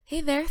Hey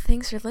there,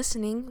 thanks for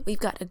listening. We've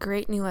got a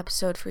great new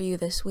episode for you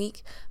this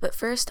week, but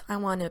first I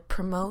want to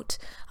promote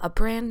a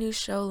brand new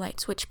show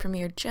Light Switch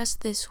premiered just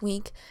this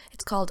week.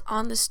 It's called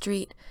On the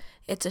Street.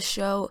 It's a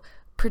show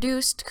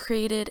produced,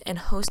 created, and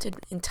hosted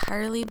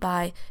entirely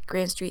by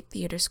Grand Street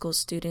Theater School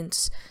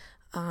students.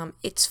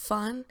 It's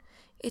fun,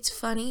 it's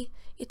funny,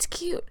 it's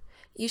cute.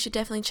 You should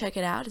definitely check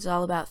it out. It's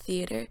all about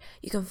theater.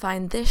 You can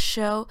find this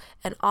show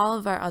and all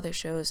of our other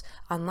shows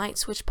on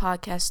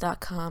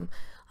lightswitchpodcast.com.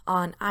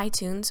 On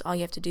iTunes, all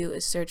you have to do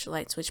is search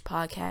Light Switch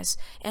Podcast,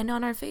 and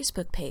on our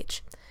Facebook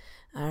page.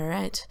 All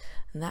right,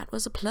 that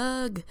was a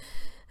plug.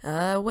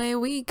 Away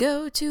we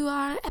go to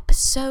our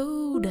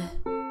episode. Hey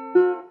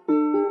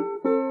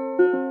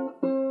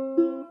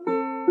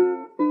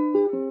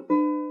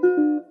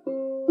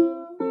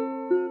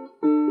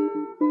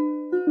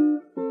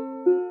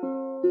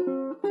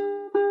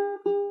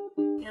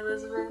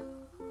Elizabeth.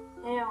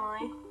 Hey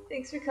Emily.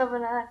 Thanks for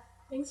coming on.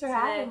 Thanks for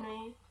having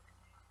me.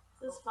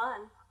 This is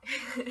fun.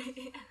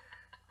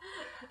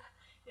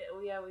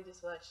 yeah, we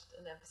just watched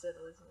an episode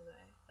of Lizzie and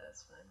I. That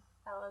was fun.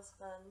 That was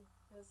fun.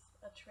 It was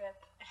a trip.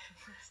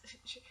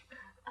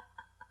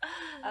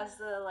 How's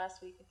the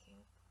last week of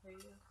camp for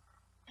you?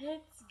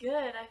 It's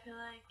good. I feel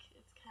like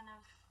it's kind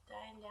of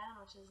dying down,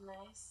 which is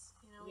nice.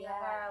 You know, we have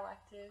our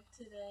elective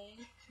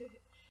today.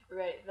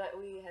 Right, that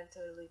we have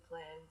totally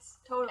planned.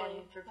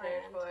 Totally and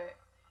prepared planned. for.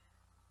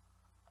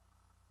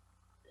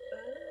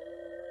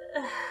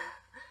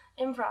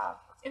 Improv.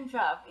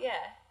 Improv,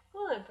 yeah.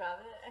 We'll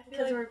improv it. I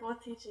feel Because like we're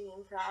both teaching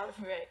improv.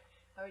 Right.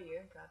 How are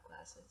your improv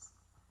classes?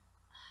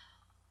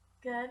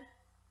 Good.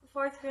 The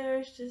fourth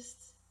graders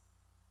just,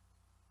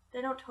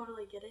 they don't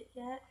totally get it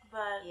yet,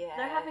 but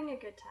they're having a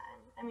good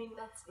time. I mean,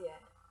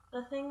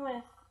 the thing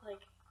with,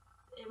 like,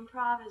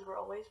 improv is we're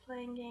always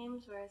playing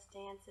games, whereas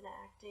dance and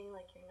acting,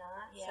 like, you're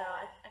not. Yeah. So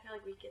I feel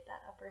like we get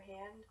that upper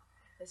hand.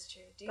 That's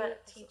true. Do you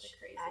teach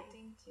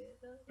acting too,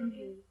 though?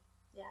 Mm-hmm.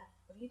 Yeah.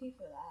 What do you do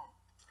for that?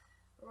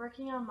 We're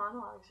working on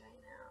monologues right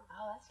now.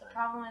 Oh, that's fun. The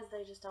problem is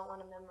they just don't want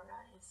to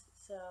memorize,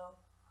 so...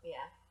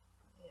 Yeah.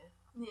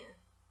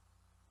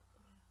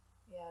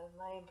 Yeah,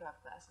 my improv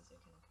classes are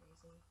kind of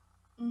crazy.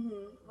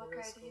 Mm-hmm. Like What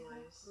grade do you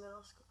have? schoolers.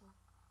 Middle school.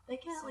 They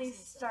can at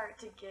least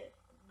start to get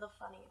the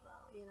funny,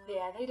 though, you know?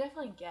 Yeah, they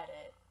definitely get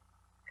it.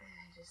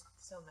 Just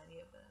so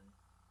many of them.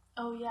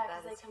 Oh, yeah,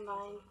 because That they is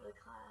combine crazy. the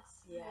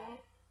class. Yeah. Right?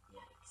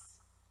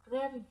 Yikes. But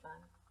they're having fun,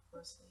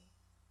 mostly.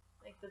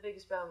 Like, the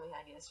biggest problem we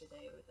had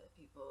yesterday was that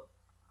people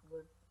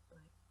were,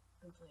 like,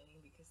 complaining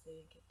because they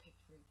didn't get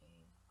picked for a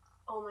game.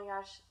 Oh my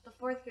gosh, the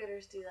fourth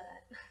graders do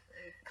that.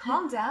 Like,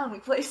 calm down, we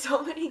play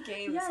so many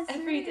games Yeah,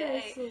 every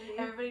day. seriously.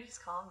 Everybody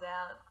just calm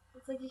down.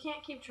 It's like you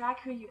can't keep track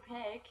who you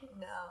pick.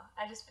 No,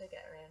 I just pick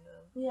at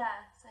random.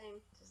 Yeah,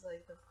 same. Just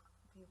like the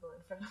people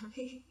in front of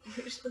me,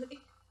 usually.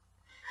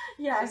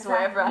 Yeah, Just exactly.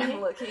 wherever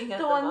I'm looking at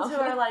the ones moment.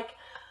 who are like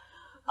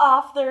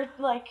off their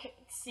like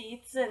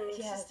seats and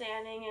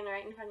standing and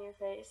right in front of your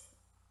face.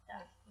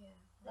 Yeah.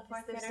 The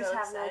fourth graders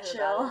have no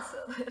chill.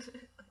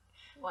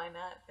 Why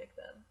not pick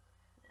them?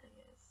 I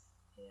guess.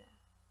 Yeah.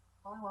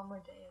 Only one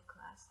more day of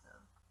class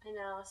though. I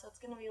know, so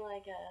it's gonna be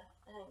like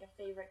I think a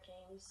favorite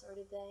game sort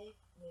of day.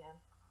 Yeah.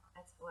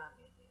 That's what I'm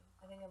gonna do.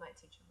 I think I might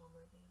teach them one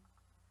more game.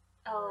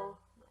 Oh,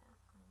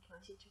 yeah.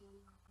 Teach them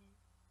one more game.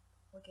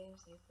 What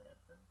games do you play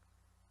with them?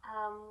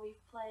 We've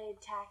played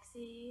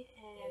Taxi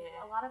and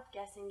a lot of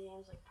guessing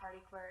games like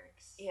Party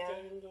Quirks,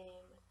 Dating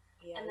Game.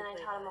 Yeah, and then I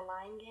taught him a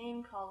line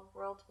game called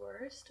World's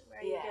Worst,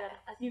 where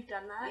you've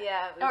done that?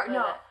 Yeah,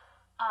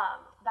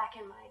 Back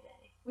in my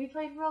day. We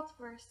played World's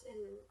Worst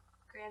in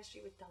Grand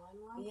Street with Dawn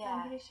once,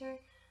 I'm pretty sure.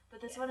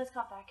 But this one is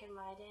called Back in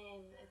My Day,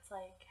 and it's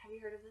like, have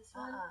you heard of this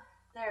one?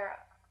 They're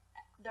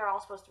all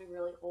supposed to be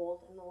really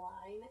old in the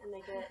line, and they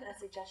get a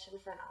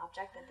suggestion for an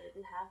object that they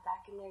didn't have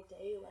back in their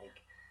day,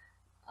 like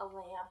a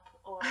lamp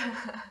or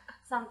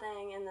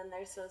something, and then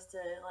they're supposed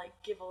to like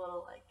give a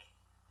little like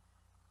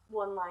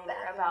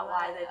one-liner about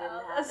why they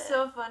didn't have it. That's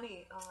so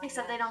funny. Oh my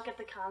Except gosh. they don't get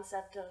the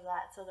concept of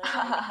that, so they're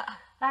like,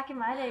 back in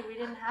my day we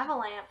didn't have a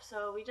lamp,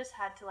 so we just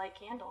had to light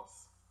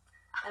candles.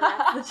 And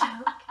that's the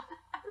joke.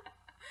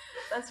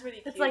 That's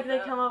pretty cute. It's like they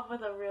come up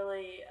with a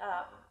really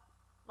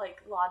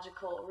like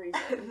logical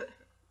reason.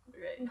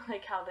 Right.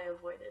 Like how they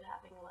avoided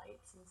having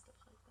lights and stuff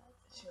like that.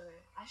 So. Sure.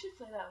 I should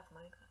play that with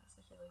my class.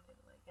 I feel like they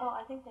would like it. Oh,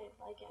 I think they'd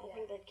like it. I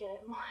think they'd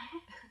get it more.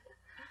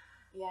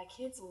 Yeah,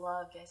 kids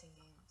love guessing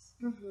games.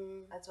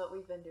 Mm-hmm. That's what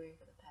we've been doing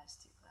for the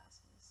past 2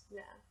 classes.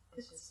 Yeah.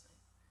 It's just like...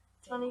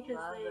 It's funny because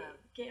they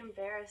get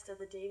embarrassed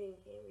at the dating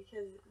game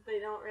because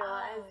they don't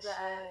realize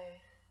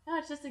that... No,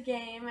 it's just a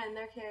game and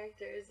they're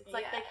characters. It's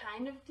like they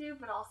kind of do,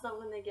 but also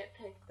when they get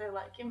picked, they're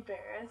like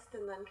embarrassed.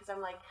 And then, because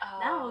I'm like,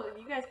 now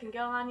you guys can go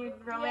on your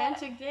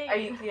romantic date.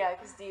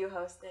 Because do you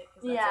host it?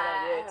 Because that's what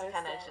I do to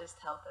kind of just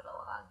help it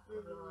along.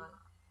 Move it along.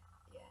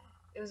 Yeah.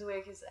 It was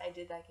weird because I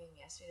did that game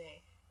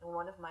yesterday, and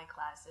one of my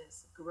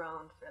classes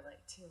groaned for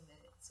like 2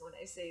 minutes when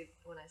I said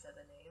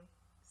the name.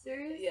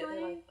 Seriously? Yeah,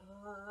 they're like,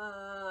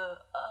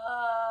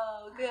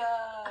 oh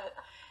god.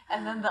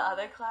 And then the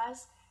other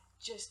class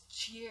just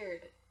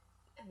cheered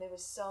and they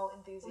were so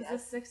enthusiastic.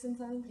 Was this 6th and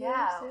 7th graders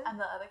Yeah, too? and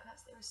the other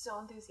class, they were so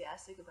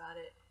enthusiastic about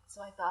it.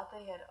 So I thought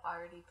they had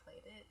already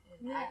played it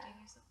in acting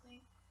or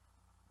something.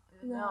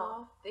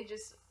 No, they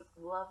just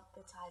loved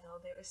the title.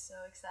 They were so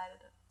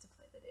excited to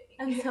play the dating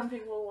game. And some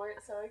people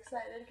weren't so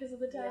excited because of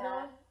the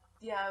title.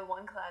 Yeah,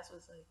 one class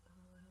was like,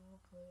 oh, I don't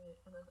want to play it.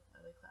 And then the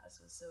other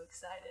class was so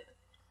excited.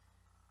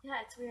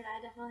 Yeah, it's weird.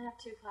 I definitely have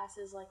 2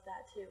 classes like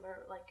that too,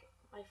 where like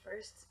my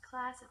first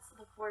class, it's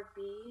the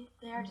 4B.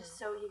 They are just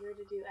so eager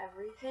to do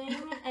everything,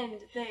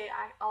 and they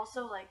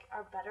also like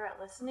are better at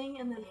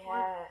listening. And then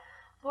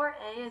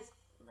 4A is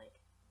like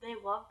they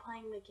love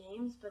playing the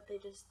games, but they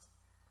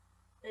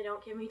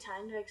don't give me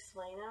time to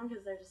explain them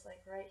because they're just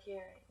like right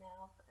here, right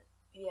now.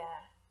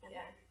 But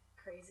they're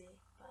crazy,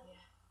 but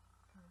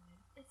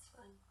it's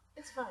fun.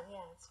 It's fun,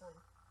 yeah, it's fun.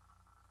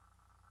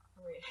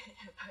 We're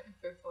at our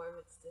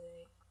performance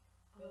today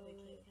for the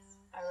kids.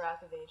 Our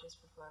Rock of Ages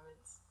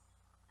performance.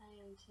 I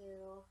am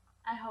too.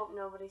 I hope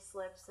nobody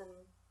slips and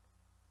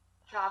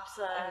drops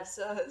I'm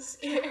so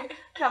scared.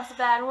 drops a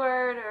bad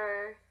word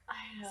or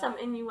some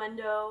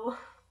innuendo.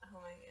 Oh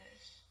my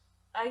gosh.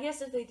 I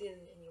guess if they did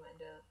an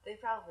innuendo, they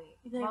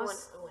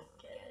most wouldn't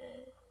get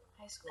it.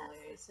 High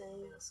schoolers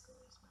and middle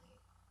schoolers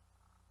might.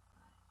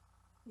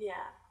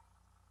 Yeah.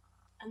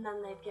 And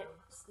then they'd get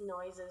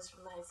noises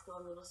from the high school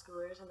and middle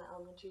schoolers, and the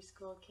elementary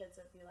school kids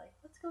would be like,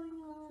 what's going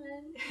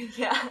on?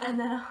 Yeah. And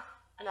then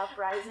an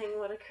uprising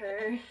would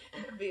occur.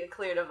 There'd be a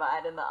clear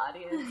divide in the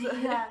audience.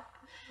 Yeah.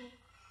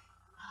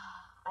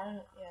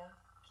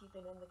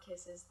 Keeping in the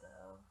kisses,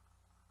 though.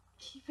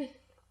 Keep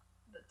it.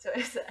 The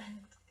toys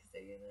end, because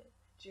they're gonna,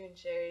 Drew and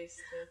Sherry's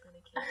still gonna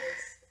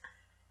kiss.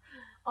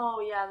 Oh,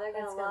 yeah, they're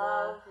gonna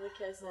love the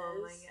kisses. Oh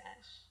my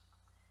gosh.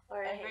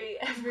 Or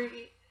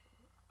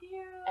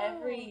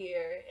every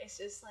year, it's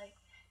just like,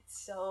 it's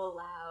so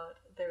loud,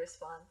 the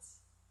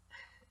response.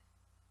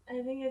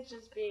 I think it's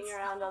just being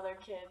around other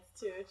kids,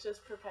 too. It's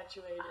just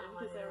perpetuated,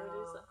 because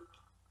everybody's like...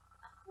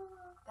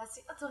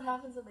 That's what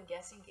happens in the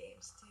guessing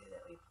games, too,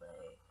 that we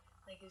play.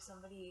 Like, if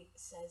somebody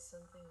says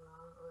something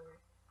wrong, or,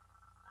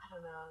 I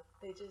don't know,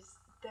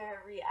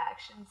 their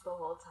reactions the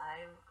whole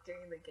time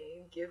during the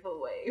game give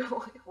away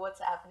what's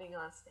happening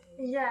on stage.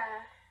 Yeah.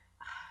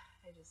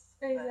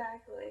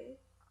 Exactly.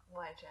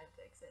 Why try and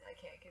fix it? I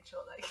can't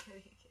control that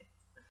many kids.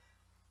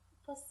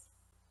 Plus,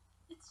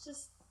 it's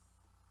just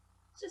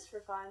for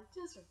fun.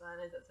 Just for fun,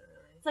 it doesn't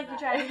really It's like you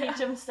try to teach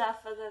them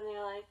stuff, but then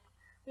you're like,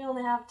 we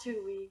only have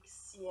 2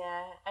 weeks.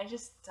 Yeah, I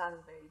just taught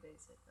them very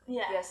basic.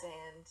 Like, yes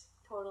and.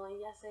 Totally,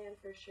 yes and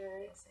for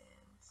sure. Yes and.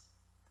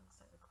 Don't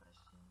start with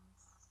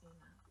questions,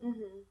 you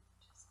know.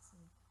 Just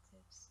some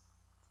tips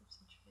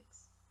and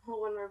tricks. Well,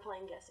 when we're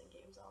playing guessing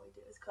games, all we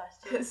do is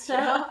questions. So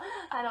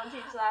I don't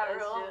teach that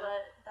rule,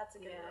 but that's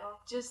a good rule.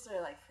 Just sort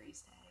of like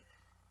freeze tag.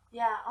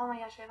 Yeah. Oh my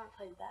gosh, we haven't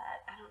played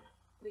that. I don't know.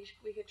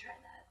 We could try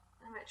that.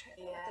 I might try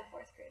that with the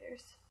 4th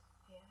graders.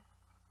 Yeah.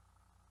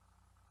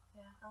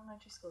 Yeah.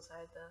 Elementary school's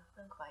hard though.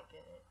 Don't quite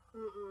get it.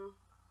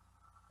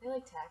 They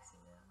like taxi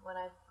though. When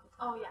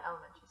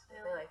elementary school,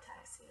 they like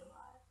taxi a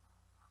lot.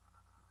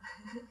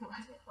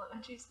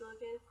 Elementary school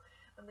kids,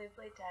 when they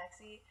play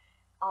taxi,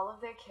 all of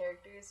their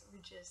characters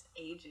were just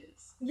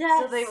ages.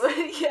 Yes. So they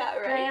would,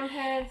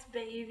 grandparents,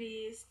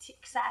 babies,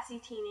 sassy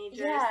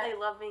teenagers. Yeah. They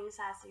love being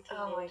sassy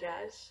teenagers. Oh my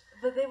gosh.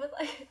 But they would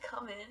like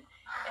come in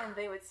and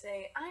they would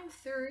say, I'm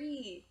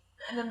 3.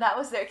 And then that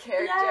was their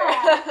character.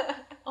 Yeah.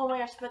 Oh my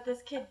gosh, but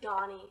this kid,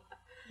 Donnie,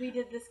 we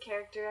did this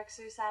character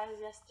exercise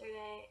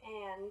yesterday,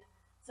 and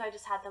so I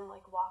just had them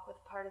like walk with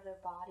part of their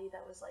body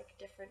that was like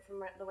different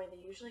from the way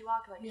they usually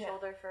walk, like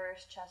shoulder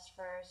first, chest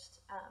first,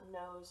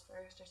 nose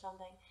first or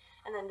something,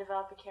 and then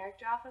develop a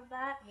character off of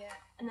that. Yeah.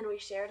 And then we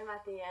shared them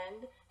at the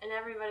end, and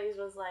everybody's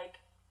was like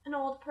an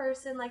old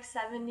person, like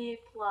 70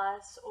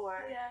 plus,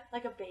 or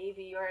like a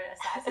baby or a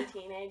sassy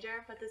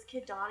teenager. But this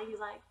kid, Donnie, he's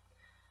like,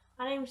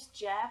 my name's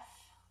Jeff.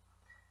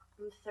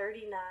 I'm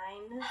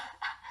 39.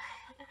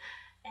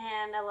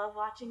 And I love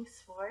watching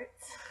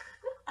sports.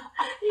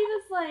 He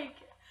just like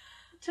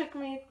took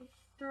me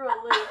through a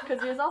loop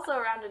because he was also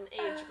around an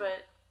age,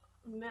 but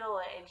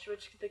middle age,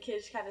 which the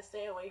kids kind of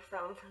stay away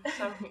from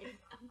some reason.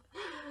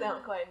 They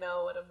don't quite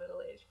know what a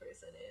middle-aged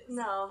person is.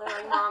 No, they're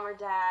like mom or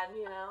dad,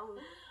 you know.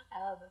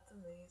 Oh, that's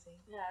amazing.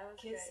 Yeah, it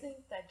was kids great.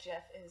 think that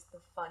Jeff is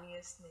the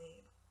funniest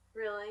name.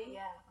 Really?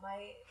 Yeah,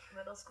 my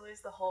middle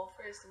schoolers, the whole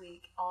first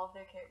week, all of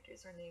their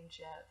characters were named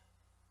Jeff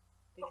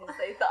because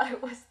they thought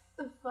it was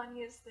the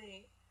funniest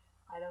thing.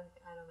 I don't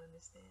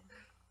understand.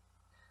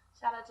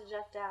 Shout out to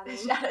Jeff Downing.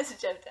 Shout out to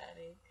Jeff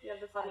Downing. You have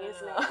the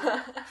funniest name.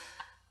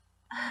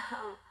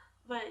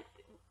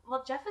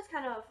 Well, Jeff is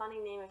kind of a funny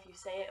name if you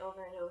say it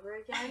over and over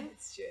again.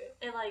 It's true.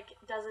 It like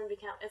doesn't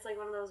become. It's like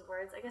one of those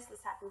words. I guess this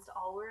happens to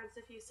all words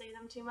if you say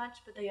them too much,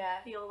 but they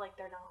feel like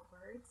they're not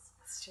words.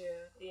 It's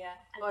true. Yeah.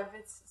 And or if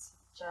it's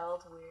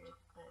spelled weird,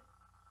 like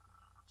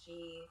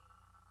G-E-O-F.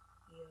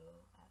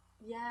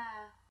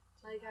 Yeah,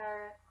 like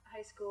our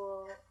high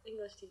school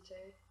English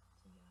teacher,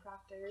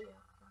 Proctor.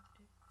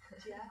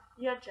 Yeah.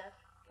 You have Jeff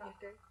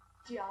Proctor.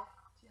 Geoff.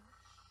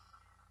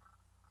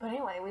 But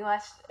anyway, we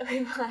watched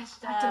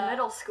back to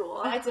middle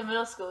school. Back to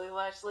middle school. We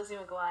watched Lizzie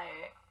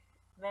McGuire.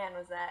 Man,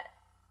 was that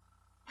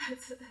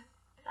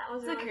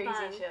was really a crazy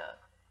fun. show.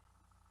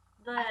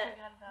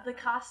 The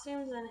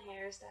costumes and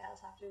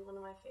hairstyles have to be one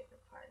of my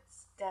favorite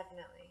parts.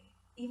 Definitely.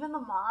 Even the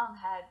mom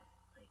had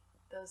like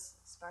those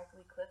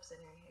sparkly clips in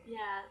her hair.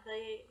 Yeah,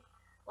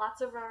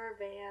 lots of rubber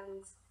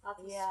bands,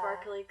 lots of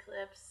sparkly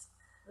clips,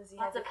 Lizzie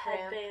lots of crimp.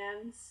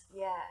 headbands.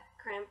 Yeah.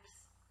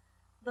 Crimps.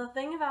 The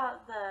thing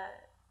about the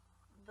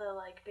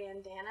like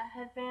bandana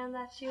headband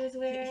that she was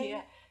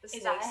wearing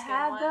is I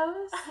had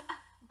those,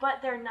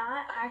 but they're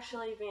not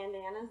actually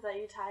bandanas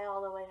that you tie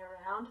all the way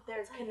around.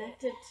 They're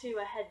connected to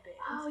a headband.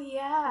 Oh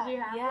yeah. Did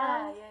you have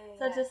those? Yeah.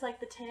 So just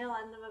like the tail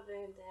end of a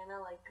bandana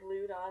like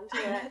glued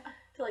onto it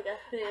to like a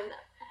thin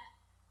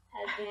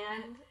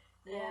headband.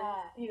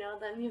 Yeah. And,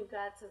 then you've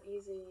got some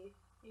easy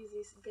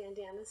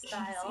bandana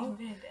style.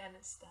 Easy bandana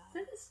style.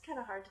 So it's kind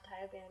of hard to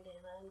tie a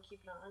bandana and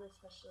keep it on,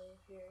 especially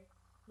if you're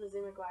Lizzie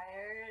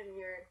McGuire and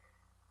you're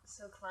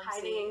so clumsy,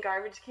 hiding in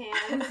garbage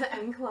cans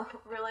and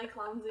really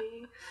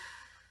clumsy.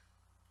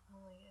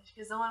 Oh my gosh!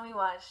 Because the one we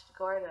watched,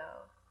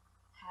 Gordo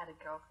had a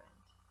girlfriend.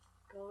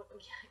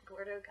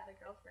 Gordo got a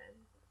girlfriend.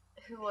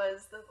 Who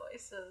was the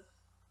voice of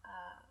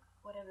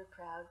whatever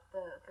Proud,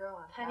 the girl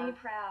on Penny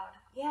Proud.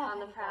 Yeah,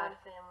 on Penny the Proud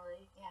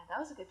family. Yeah, that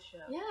was a good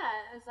show.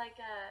 Yeah, it was like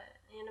a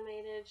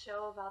animated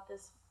show about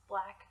this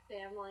black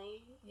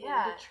family in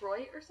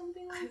Detroit or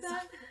something like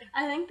that.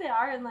 I think they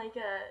are in like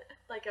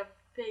a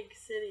big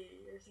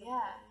city or something.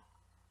 Yeah.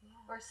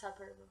 Or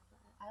suburb of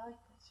that. I like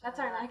that show. That's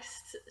our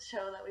next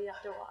show that we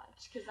have to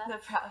watch because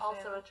that's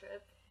also a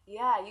trip.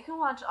 Yeah, you can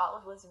watch all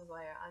of Lizzie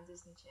McGuire on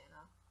Disney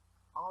Channel.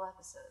 All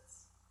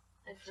episodes.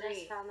 I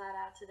just found that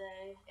out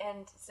today.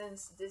 And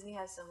since Disney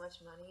has so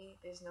much money,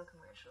 there's no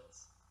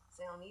commercials.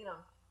 So they don't need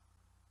them.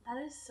 That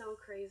is so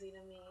crazy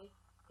to me.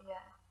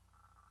 Yeah.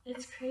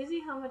 It's crazy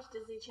how much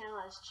Disney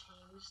Channel has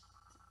changed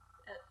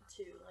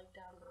too, like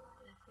down the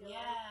line. I feel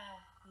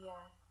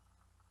Yeah.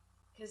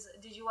 Because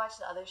did you watch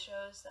the other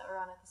shows that were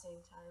on at the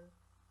same time?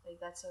 Like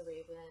That's So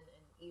Raven and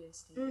Even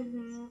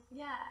Stevens? Mm-hmm.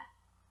 Yeah.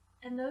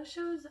 And those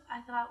shows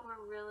I thought were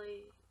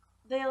really...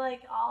 They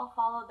like all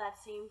followed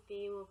that same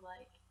theme of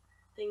like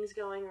things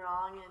going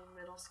wrong in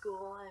middle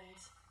school and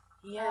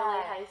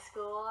early high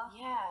school.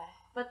 Yeah.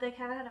 But they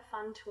kind of had a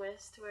fun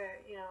twist where,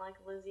 like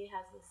Lizzie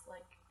has this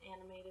like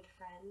animated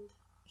friend.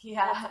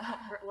 Yeah.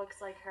 That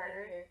looks like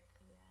her.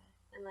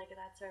 Yeah. And like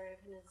That's So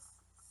Raven is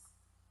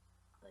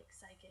like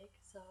psychic,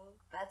 so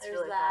that's there's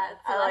really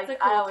that. fun. So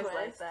I always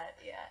like that,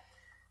 yeah.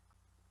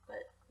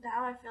 But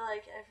now I feel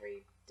like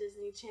every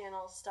Disney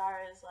Channel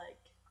star is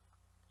like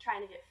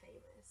trying to get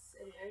famous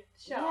in their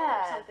show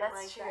or something like that. Yeah,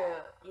 that's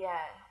true.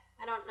 Yeah.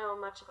 I don't know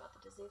much about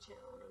the Disney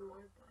Channel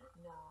anymore, but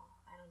no,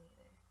 I don't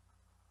either.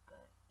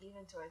 But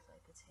even towards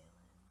like the tail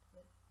end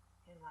with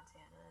Hannah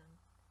Montana, and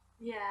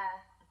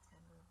that's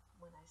kind of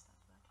when I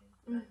stopped watching.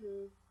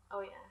 Mm-hmm.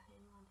 Oh yeah,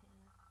 Hannah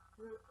Montana.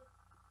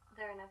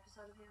 There an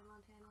episode of Hannah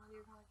Montana on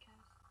your podcast?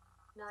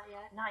 Not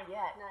yet. Not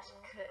yet.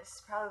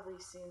 Cause probably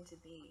soon to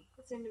be.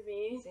 Soon to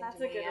be. That's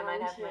a good one. I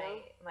might have too.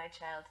 my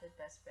childhood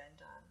best friend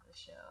on the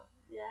show.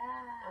 Yeah.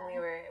 And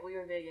we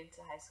were big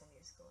into High School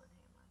Musical and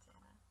Hannah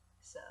Montana,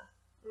 so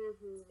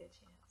it's a good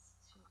chance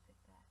she would pick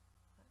that.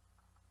 But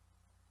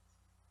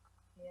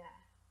yeah,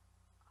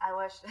 I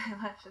watched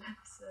an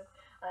episode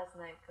last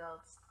night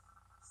called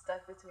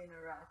Stuck Between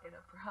a Rock and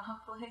a Bra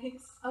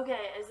Place.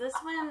 Okay, is this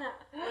when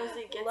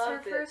Lizzie gets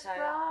her first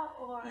bra?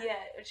 Or? Yeah,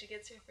 when she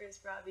gets her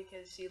first bra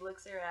because she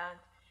looks around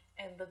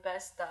and the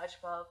best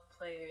dodgeball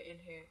player in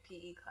her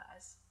PE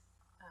class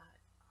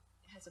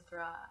has a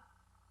bra.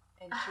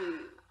 And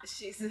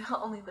she's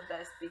only the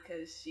best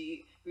because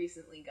she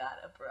recently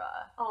got a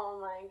bra. Oh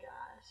my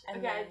gosh.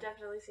 And I've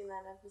definitely seen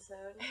that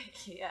episode.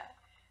 Yeah.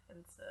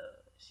 And so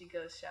she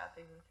goes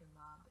shopping with her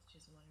mom, but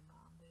she doesn't want her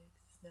mom there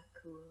because it's not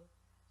cool.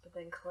 But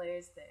then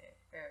Claire's there.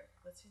 Or,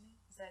 what's her name?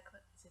 Is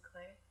it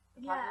Claire?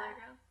 The popular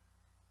girl?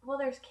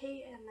 Well, there's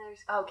Kate and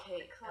there's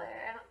Kate.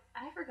 Claire.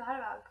 I forgot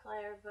about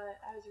Claire,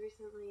 but I was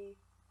recently,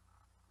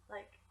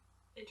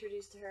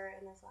 introduced to her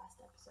in this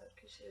last episode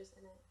because she was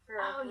in it for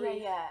a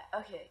brief...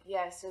 Okay,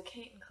 yeah, so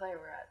Kate and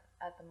Claire were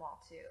at the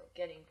mall, too,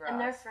 getting bras.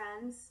 And they're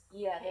friends?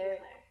 Yeah,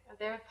 Kate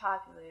they're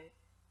popular.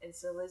 And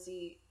so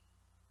Lizzie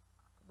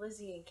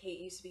and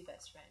Kate used to be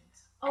best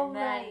friends. Oh,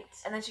 right.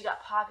 And then she got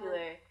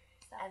popular...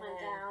 Stuff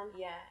went down.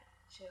 Yeah,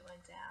 shit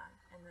went down,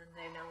 and then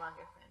they're no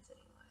longer friends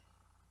anymore.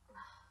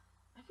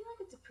 I feel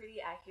like it's a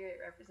pretty accurate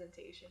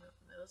representation of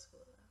middle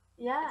school, though.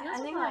 Yeah, I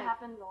think that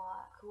happens a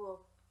lot. Cool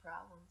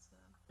problems,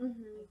 though.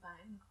 Mm-hmm. They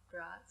find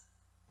bras.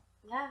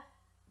 Yeah,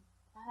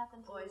 that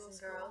happens. Boys and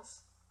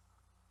girls.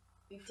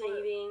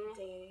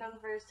 Dating for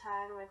the first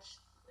time,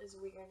 which is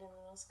weird in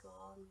middle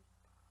school. And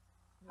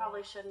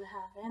probably shouldn't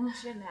happen.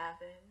 Shouldn't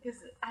happen.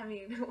 Because,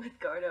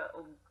 with Gordo,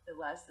 it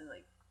lasted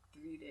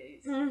 3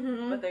 days,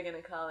 but they're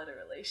gonna call it a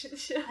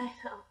relationship. I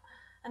know,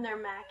 and they're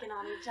macking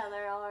on each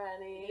other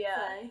already.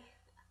 Yeah.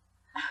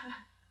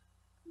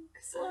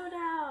 Slow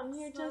down.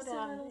 You're just in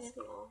middle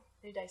school.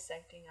 They're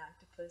dissecting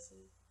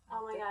octopuses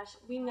Oh my gosh,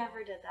 we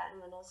never did that in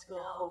middle school.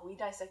 No, we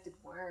dissected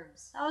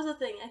worms. That was the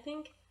thing. I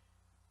think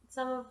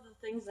some of the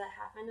things that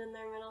happened in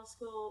their middle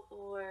school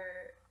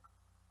were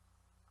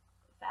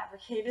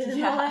fabricated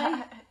in a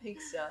way. I think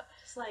so.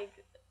 Just like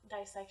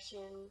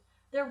dissection.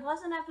 There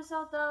was an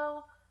episode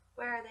though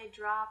where they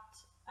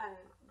dropped,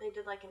 they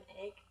did like an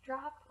egg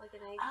drop, like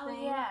an egg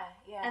thing. Oh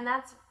yeah. And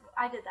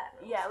I did that.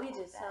 In middle school, we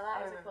did that. So that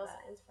I was a cool that.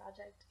 science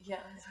project.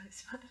 Yeah, that was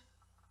always fun.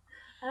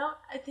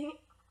 I think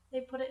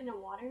they put it in a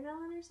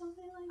watermelon or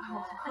something like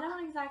that. I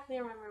don't exactly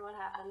remember what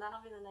happened. That'll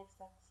be the next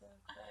episode.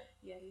 But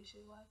yeah, you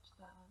should watch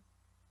that one.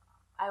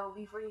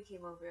 Before you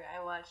came over,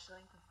 I watched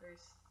like the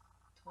first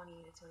 20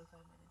 to 25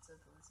 minutes of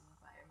the Lizzie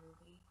McGuire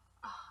movie.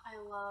 oh,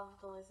 I love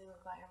the Lizzie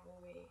McGuire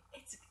movie.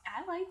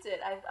 I liked it.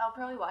 I'll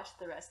probably watch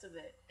the rest of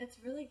it. It's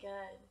really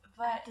good,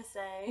 But I have to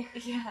say.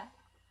 Yeah.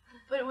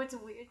 But what's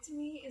weird to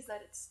me is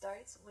that it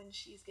starts when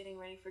she's getting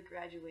ready for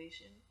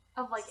graduation.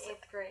 Of like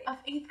 8th grade. Of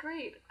 8th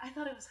grade. I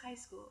thought it was high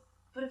school.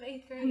 But of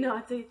 8th grade. No,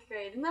 it's 8th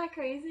grade. Isn't that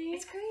crazy?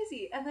 It's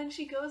crazy. And then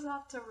she goes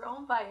off to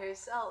Rome by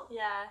herself.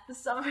 Yeah. The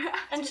summer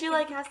after. And she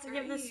like has to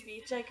give the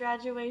speech at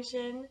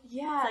graduation.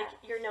 Yeah. It's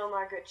like, you're no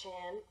Margaret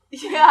Chan.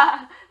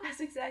 Yeah. That's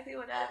exactly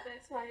what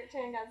happened. Margaret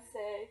Chan got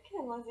sick,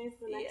 and Lizzie's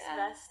the next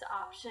best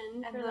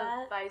option and for the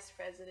that. vice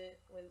president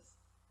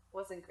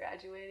wasn't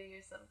graduating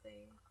or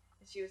something.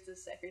 And she was the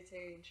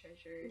secretary and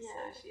treasurer,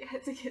 so she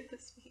had to give the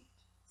speech.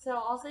 So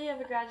also you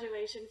have a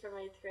graduation from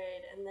 8th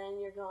grade, and then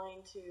you're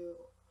going to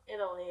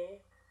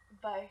Italy.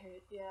 By her,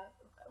 yeah.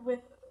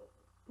 With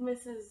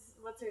Mrs.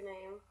 What's her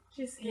name?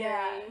 She's scary.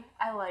 Yeah,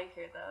 I like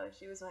her though.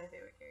 She was my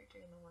favorite character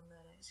in the one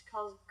that She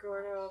calls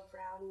Gordo a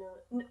brown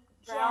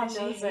she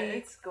noser.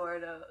 hates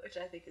Gordo, which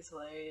I think is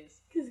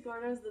hilarious. Because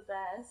Gordo's the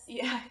best.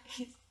 Yeah,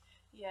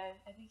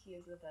 I think he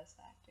is the best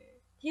actor.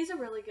 He's a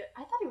really good.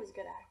 I thought he was a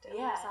good actor.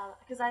 Yeah.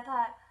 Because I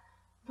thought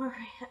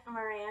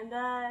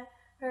Miranda,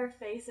 her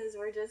faces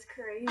were just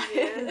crazy.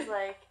 It was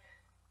like,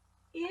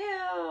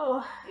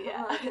 ew.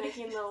 Yeah. Like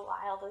making the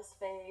wildest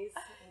face.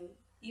 And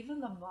even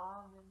the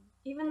mom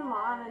and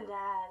mom and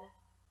dad.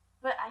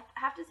 But I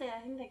have to say, I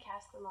think they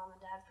cast the mom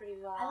and dad pretty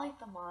well. I like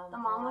the mom. The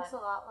mom looks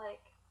a lot like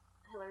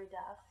Hilary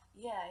Duff.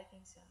 Yeah, I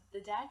think so.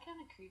 The dad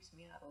kind of creeps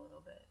me out a little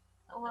bit.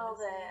 A little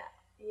bit,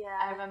 yeah.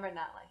 I remember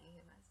not liking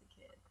him as a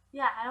kid.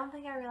 Yeah, I don't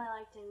think I really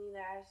liked him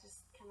either. I was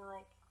just kind of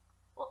like,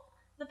 well,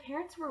 the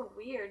parents were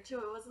weird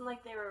too. It wasn't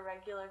like they were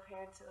regular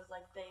parents. It was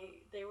like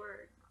they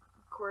were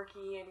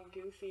quirky and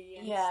goofy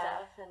and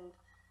stuff,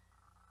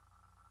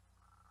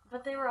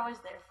 but they were always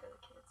there for the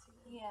kids.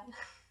 You know? Yeah,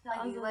 that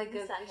was like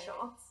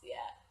essential.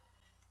 Yeah,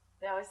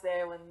 they're always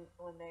there when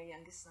their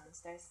youngest son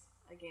starts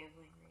a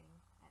gambling ring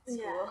at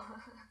school.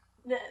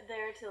 Yeah.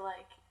 There to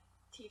like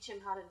teach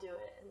him how to do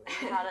it and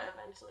then how to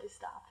eventually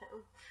stop him.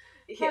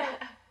 Yeah.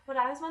 But what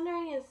I was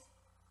wondering is,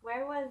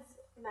 where was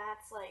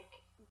Matt's like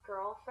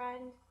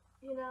girlfriend?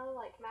 You know,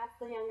 like Matt's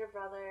the younger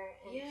brother,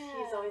 and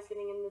he's always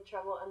getting into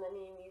trouble, and then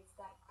he meets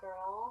that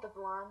girl, the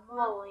blonde one,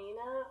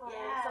 Melina, or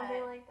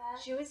something like that.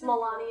 She was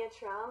Melania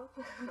Trump.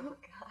 Oh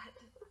God.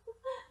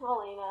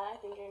 Melina, I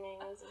think her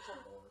name is, or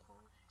something like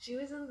that. She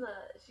was in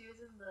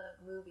the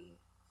movie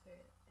for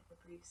like a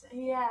brief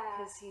second. Yeah.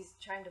 Because he's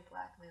trying to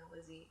blackmail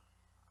Lizzie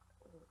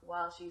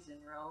while she's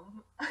in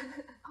Rome.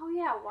 Oh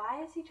yeah,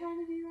 why is he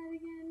trying to do that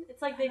again?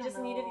 It's like they just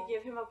needed to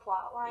give him a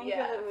plot line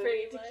for the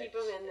movie to keep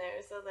him in there,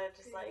 so they're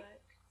just like.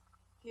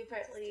 He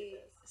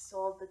apparently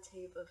sold the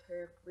tape of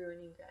her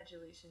ruining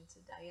graduation to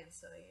Diane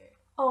Sawyer.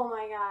 Oh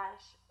my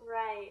gosh,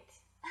 right.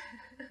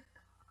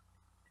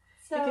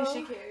 So, because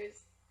she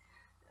cares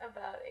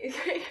about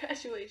 8th grade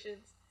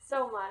graduations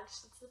so much.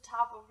 It's the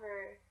top of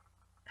her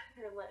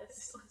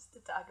list. To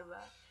talk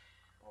about.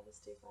 That is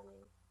too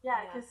funny.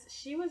 Yeah, because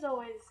she was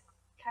always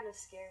kind of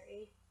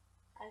scary.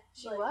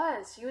 She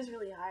was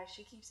really high.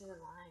 She keeps him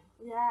in line.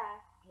 Yeah.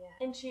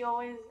 Yeah. And she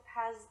always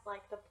has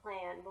like the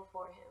plan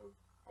before him.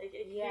 Like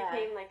it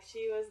became like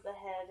she was the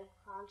head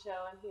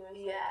honcho and he was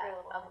like her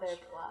little of their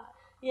henchman. plot.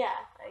 Yeah.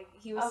 Like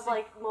he was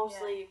like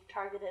mostly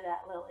targeted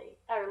at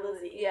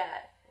Lizzie.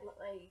 Yeah.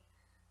 Like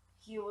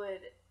he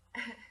would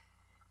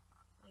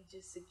like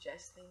just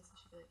suggest things and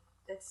she'd be like,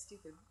 that's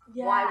stupid.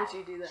 Yeah. Why would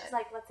you do that? She's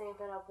like, let's amp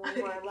it up one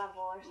more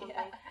level or something.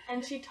 Yeah.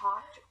 And she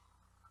talked.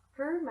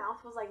 Her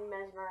mouth was like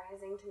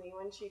mesmerizing to me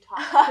when she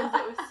talked because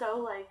it was so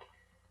like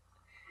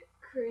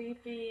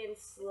creepy and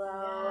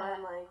slow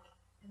and like.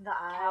 And the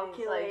eyes,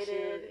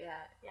 calculated.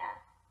 Like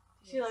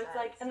she looked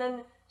like, and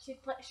then she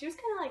was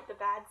kind of like the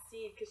bad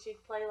seed because she'd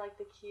play like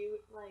the cute,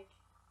 like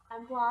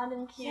I'm blonde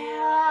and cute.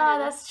 Yeah,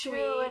 and that's sweet,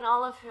 true. And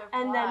all of her plots.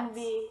 and then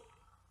be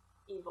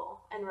evil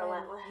and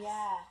relentless.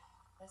 Yeah,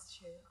 that's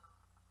true.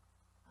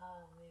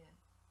 Oh man,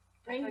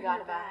 Bring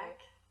her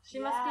back. She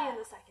must be in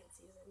the second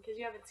season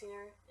because you haven't seen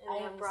her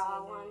in the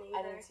bra one either.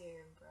 I didn't see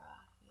her in bra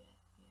yet.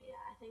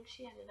 Yeah, I think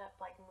she ended up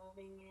like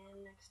moving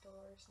in next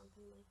door or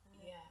something like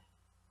that. Yeah.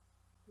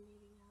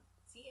 Meeting up.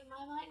 See, in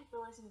my mind, the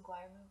Lizzie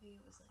McGuire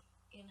movie was like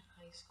in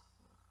high school,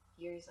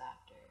 years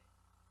after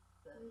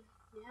the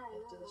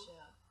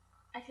show.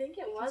 I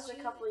think it was a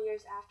couple of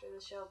years after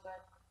the show,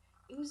 but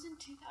It was in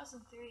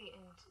 2003,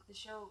 and the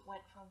show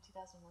went from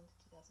 2001 to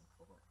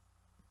 2004.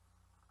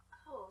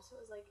 Oh, so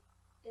it was like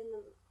in the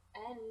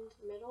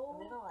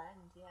middle? Middle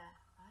end, yeah.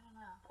 I don't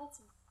know.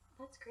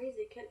 That's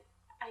crazy.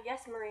 I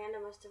guess Miranda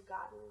must have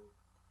gotten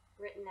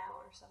written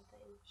out or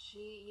something.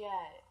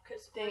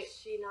 Because was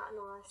she not in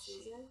the last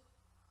season?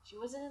 She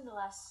wasn't in the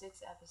last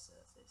 6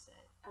 episodes, they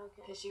said.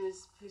 Okay. Because she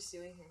was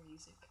pursuing her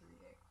music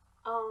career.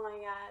 Oh my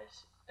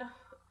gosh.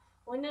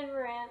 When did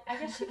Miranda... I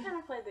guess she kind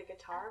of played the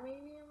guitar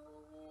maybe a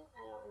little bit.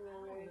 I don't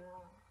remember. I don't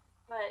know.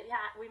 But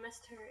yeah, we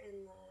missed her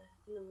in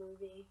the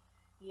movie.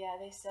 Yeah,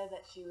 they said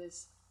that she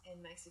was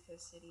in Mexico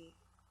City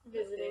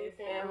visiting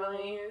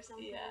family or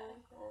something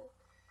like that.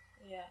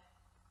 Yeah.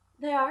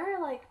 They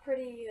are like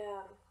pretty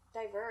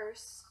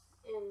diverse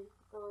in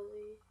the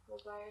Lizzie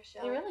McGuire show.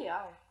 They really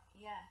are.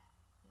 Yeah.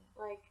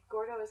 Like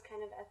Gordo is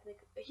kind of ethnic.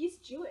 He's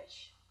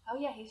Jewish. Oh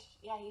yeah, he's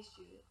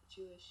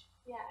Jewish.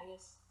 Yeah. I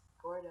guess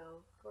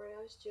Gordo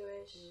is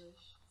Jewish.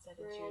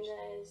 Miranda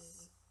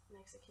is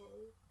Mexican.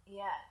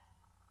 Yeah.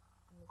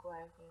 The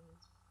McGuire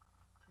family's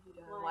pretty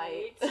darn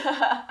white.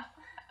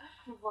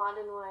 Blonde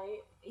and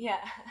white.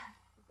 Yeah.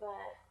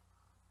 But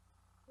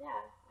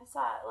yeah, I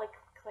saw it, like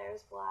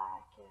Claire's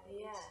black. And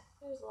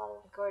there's a lot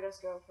of Gordo's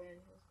girlfriend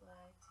was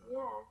black too.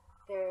 Yeah.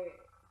 Their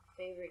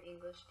favorite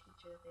English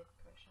teacher that they have a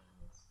crush on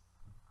is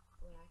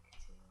black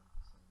too.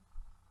 So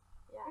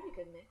yeah. Pretty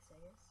good mix, I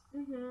guess.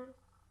 Mhm.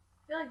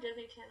 I feel like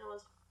Disney Channel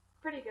was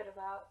pretty good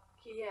about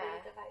keeping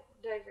the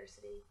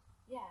diversity.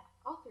 Yeah,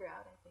 all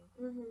throughout, I think.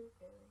 Mhm.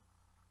 Really.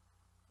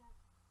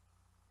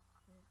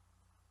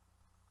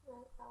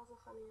 That was a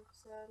funny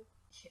episode.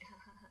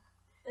 Yeah.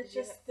 It's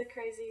just the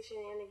crazy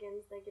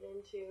shenanigans they get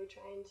into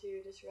trying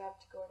to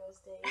disrupt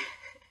Gordo's date.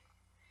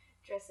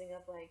 Dressing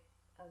up like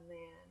a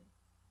man.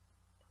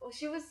 Well,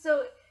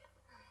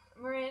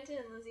 Miranda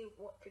and Lizzie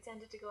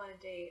pretended to go on a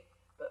date,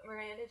 but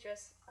Miranda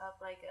dressed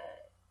up like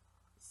a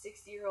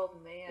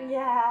 60-year-old man.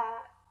 Yeah.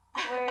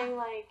 Wearing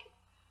like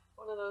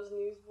one of those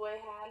newsboy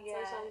hats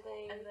or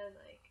something. And then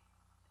like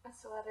a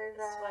sweater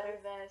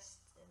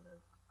vest and a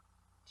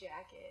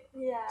jacket.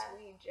 Yeah.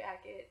 Tweed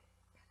jacket.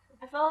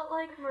 I felt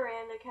like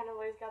Miranda kind of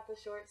always got the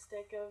short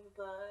stick of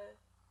the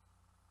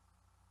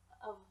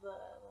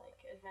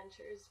like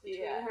adventures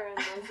between her and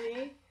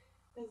Lizzie.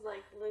 It was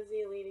like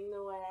Lizzie leading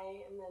the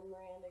way and then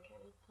Miranda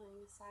kind of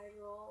playing the side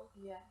role.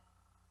 Yeah.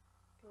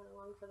 Going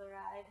along for the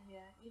ride.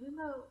 Yeah. Even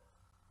though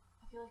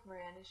I feel like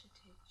Miranda should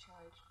take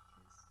charge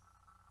because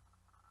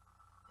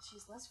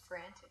she's less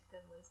frantic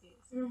than Lizzie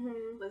is.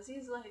 Mm-hmm.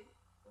 Lizzie's like,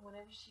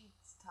 whenever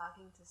she's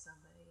talking to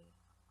somebody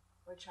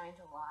or trying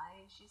to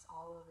lie, she's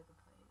all over the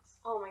place.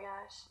 Oh my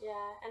gosh,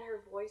 yeah, and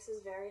her voice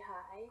is very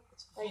high.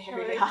 It's like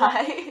very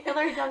high.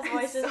 Hilary Duff's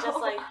voice is so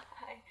just like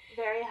high.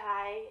 Very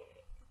high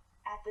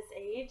at this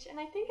age, and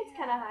I think it's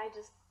kind of high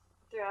just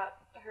throughout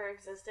her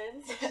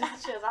existence. She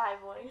has a high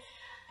voice.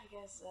 I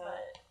guess so.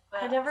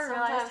 But I never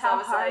realized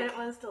how hard it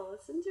was to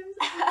listen to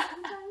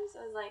sometimes.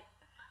 I was like,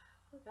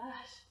 oh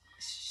gosh,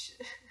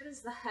 what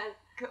is that?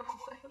 Go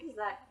away. What is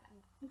that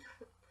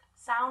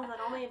sound that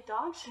only a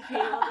dog should be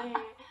able to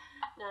hear?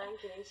 No, I'm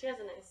kidding. She has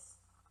a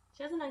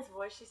nice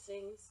voice. She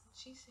sings.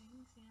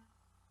 Yeah.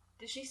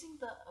 Did she sing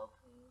the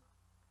opening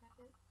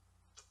credit?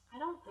 I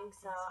don't think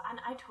so. And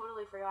I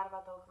totally forgot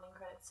about the opening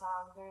credit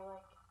song. They're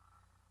like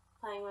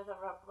playing with a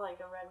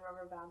red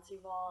rubber bouncy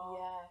ball.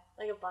 Yeah.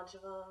 Like a bunch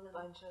of them.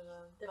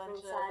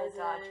 Different sizes.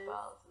 Of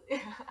dodgeballs.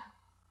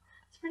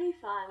 It's pretty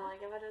fun.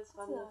 Like I bet it was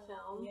fun to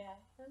film. Yeah,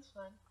 that's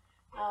fun.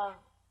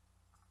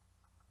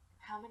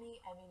 How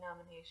many Emmy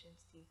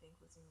nominations do you think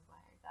Lizzie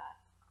McGuire got?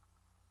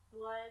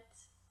 What?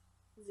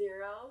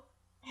 0?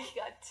 He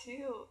got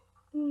 2.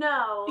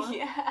 No.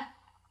 Yeah.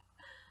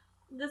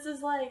 This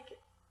is like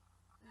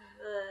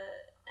the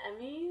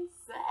Emmys?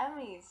 The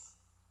Emmys.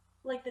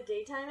 Like the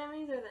daytime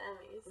Emmys or the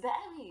Emmys? The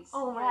Emmys.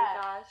 Oh my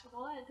gosh.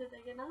 What did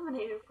they get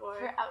nominated for?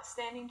 For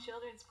Outstanding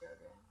Children's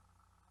Program.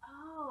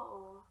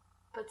 Oh.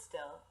 But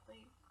still.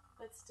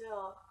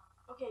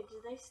 Okay, do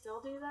they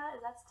still do that?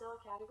 Is that still a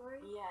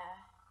category? Yeah.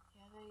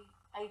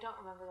 I don't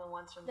remember the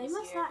ones from this year. They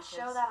must not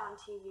show that on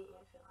TV,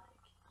 I feel like.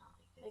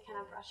 They kind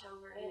of brush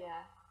over it.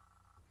 Yeah.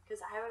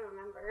 Because I would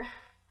remember,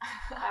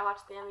 I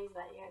watched the Emmys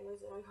that year and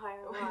Lizzie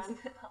McGuire won.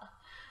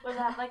 Was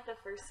that like the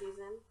first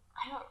season?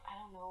 I don't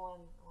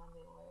know when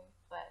they were,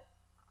 but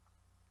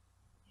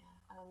yeah,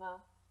 I don't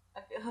know.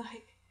 I feel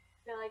like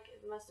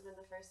it must have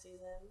been the first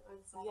season or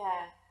the second.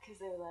 Yeah,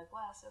 because they were like,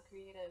 wow, so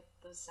creative.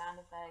 Those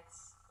sound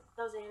effects,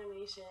 those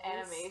animations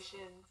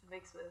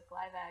mixed with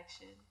live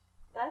action.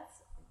 That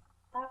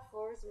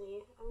floors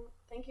me.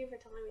 Thank you for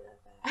telling me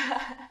that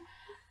fact.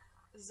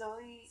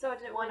 Zoe so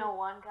did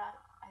 101 got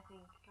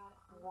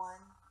one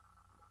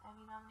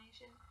Emmy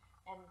nomination,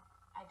 and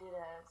I did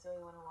a Zoe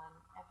 101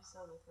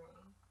 episode with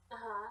Rain.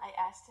 I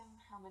asked him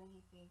how many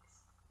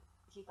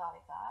he thought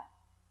it got,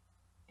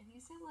 and he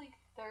said like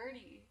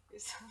 30 or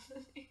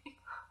something.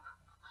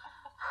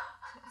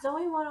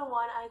 Zoe 101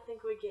 I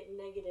think would get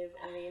negative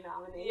Emmy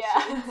nominations.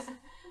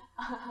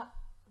 Yeah.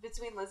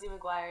 Between Lizzie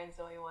McGuire and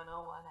Zoe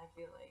 101, I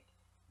feel like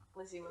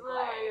Lizzie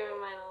McGuire.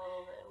 Mine a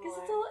little bit more.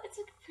 Because it's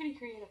a pretty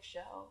creative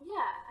show.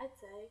 Yeah, I'd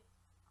say.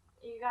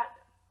 You got,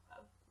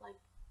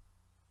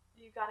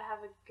 you gotta have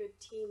a good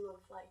team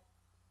of, like,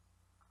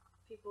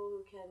 people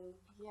who can,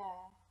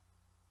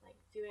 like,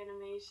 do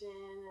animation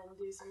and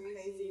do some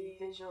crazy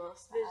visual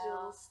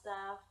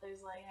stuff.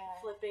 There's, like,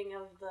 flipping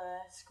of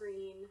the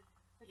screen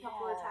a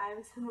couple of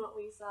times in what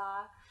we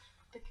saw.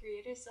 The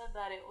creator said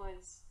that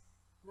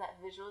that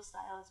visual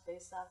style is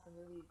based off the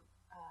movie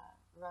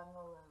Run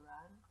Lola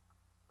Run,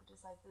 which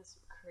is, like, this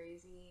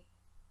crazy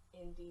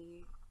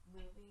indie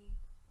movie,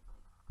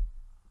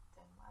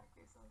 like Denmark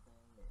or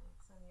something, or like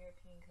some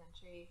European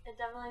country. It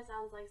definitely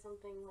sounds like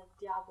something like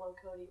Diablo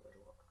Cody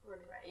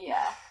would write.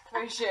 Yeah,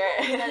 for sure.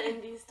 That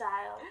indie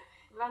style.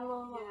 Run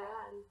Lola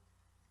Run.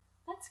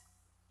 That's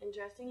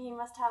interesting. He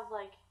must have,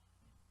 like,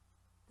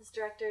 this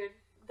director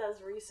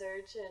does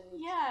research and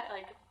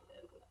like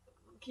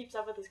keeps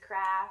up with his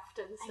craft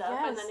and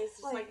stuff, and then he's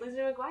just like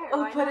Lizzie McGuire.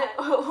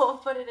 We'll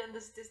put it in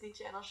this Disney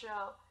Channel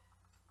show.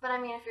 But I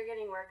mean, if you're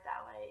getting work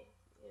that way,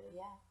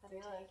 better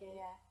take it.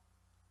 Yeah,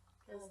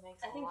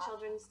 I think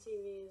children's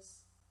TV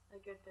is a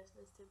good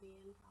business to be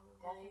in, probably.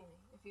 Definitely,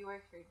 if you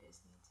work for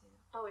Disney too.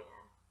 Oh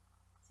yeah.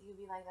 So you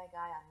could be like that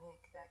guy on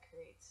Nick that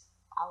creates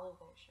all of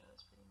their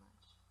shows, pretty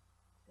much.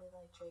 They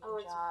like Drake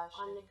and Josh.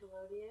 On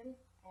Nickelodeon.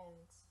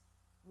 And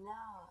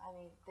no, I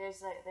mean, there's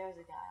a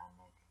guy on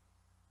Nick,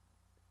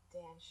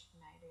 Dan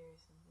Schneider or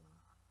something.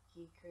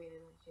 He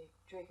created like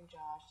Drake and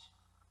Josh,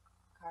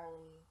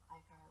 Carly,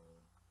 iCarly,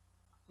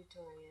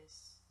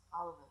 Victorious,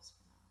 all of those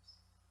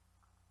spin-offs.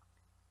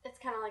 It's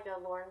kind of like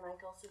a Lauren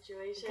Michaels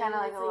situation. Kind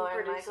of like a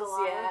Lauren Michaels,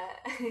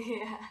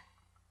 yeah.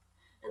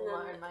 And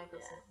Lauren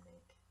Michaels and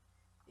Nick.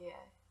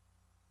 Yeah.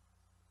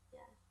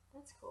 Yeah,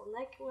 that's cool.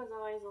 Nick was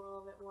always a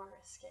little bit more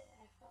risque,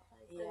 I felt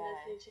like, than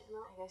Disney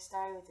Channel. Like, I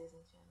started with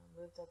Disney Channel,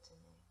 moved up to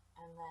Nick,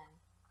 and then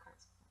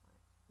Cartoon Network.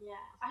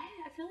 Yeah,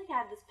 I feel like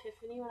I had this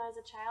epiphany when I was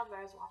a child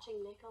where I was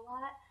watching Nick a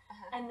lot,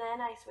 and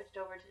then I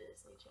switched over to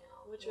Disney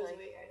Channel, which was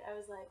weird. I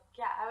was like,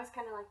 I was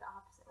kind of like the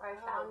opposite, where I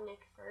found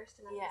Nick first,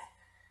 and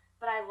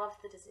but I loved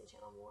the Disney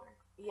Channel more.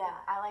 Yeah,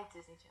 I like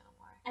Disney Channel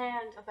more.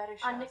 And a better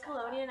show on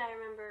Nickelodeon, I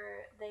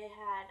remember they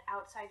had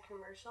outside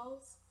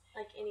commercials,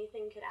 like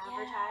anything could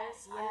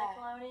advertise on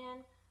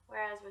Nickelodeon.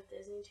 Whereas with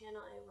Disney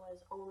Channel, it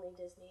was only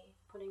Disney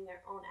putting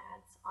their own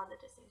ads on the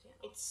Disney Channel.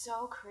 It's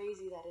so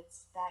crazy that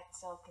it's that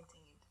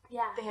self-contained.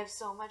 Yeah. They have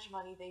so much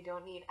money, they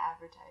don't need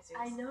advertisers.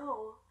 I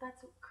know.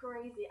 That's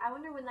crazy. I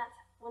wonder when that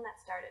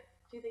started.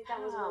 Do you think that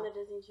was when the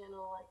Disney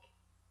Channel, like,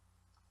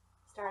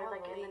 started,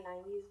 like, in the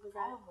 90s? Was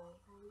that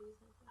 90s?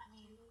 I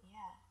mean,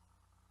 yeah.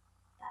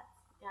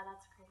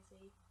 That's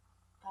crazy.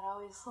 That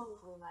always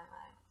blew my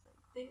mind. It's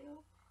like,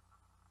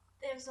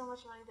 they have so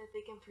much money that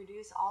they can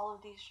produce all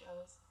of these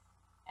shows,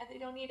 and they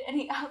don't need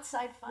any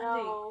outside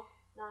funding. No,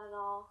 not at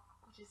all.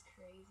 Which is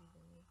crazy to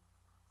me.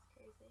 It's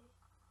crazy.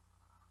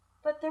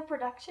 But their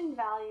production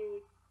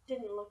value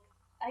didn't look...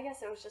 I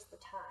guess it was just the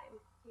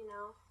time, you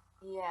know?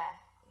 Yeah.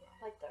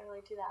 Like the early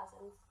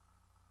 2000s.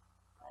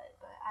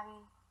 But I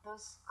mean,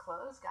 those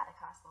clothes gotta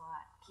cost a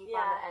lot. Keep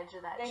on the edge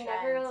of that trend.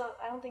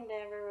 I don't think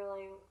they ever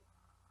really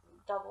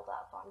doubled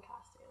up on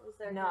costumes.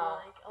 They're kind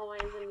of like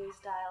always a new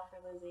style for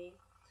Lizzie.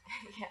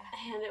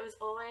 Yeah. And it was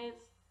always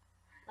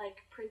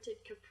like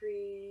printed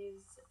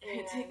capris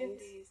and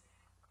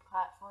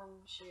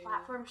platform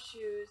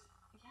shoes.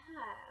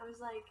 Yeah, I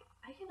was like,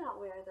 I cannot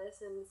wear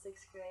this in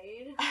 6th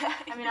grade.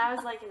 I mean, I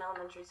was like in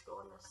elementary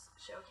school when this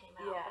show came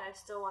out, but I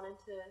still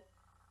wanted to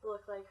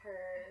look like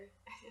her,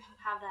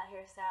 have that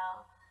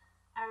hairstyle.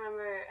 I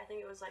remember, I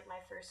think it was like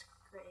my 1st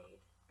grade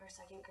or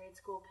 2nd grade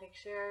school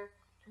picture.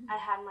 I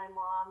had my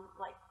mom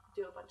like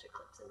do a bunch of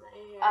clips in my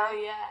hair. Oh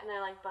yeah. And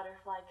they're like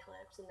butterfly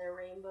clips and they're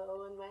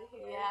rainbow in my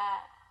hair.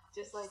 Yeah.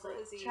 Just like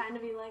Lizzie. Trying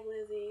to be like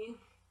Lizzie.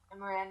 And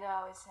Miranda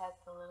always had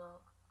the little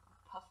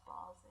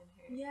puffballs in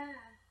her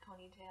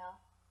ponytail.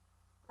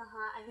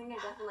 I think I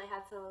definitely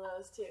had some of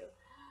those too.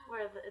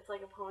 Where it's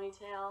like a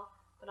ponytail,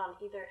 but on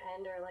either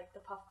end are like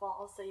the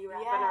puffballs, so you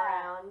wrap it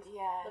around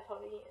the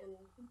pony, and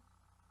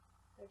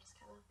they're just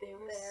kind of They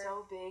were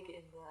so big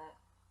in the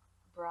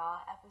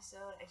bra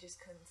episode, I just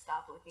couldn't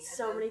stop looking at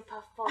them. So many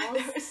puffballs.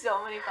 There were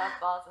so many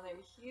puffballs, and they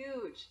were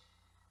huge.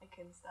 I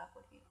couldn't stop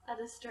looking. A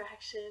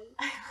distraction.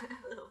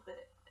 A little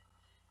bit.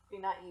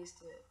 You're not used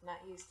to it.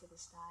 Not used to the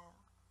style.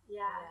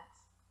 Yeah.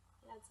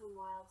 He had some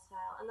wild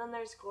style. And then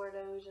there's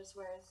Gordo, who just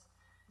wears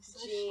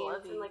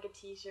jeans and like a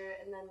t-shirt,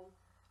 and then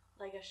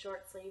like a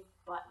short sleeve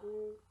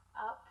button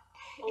up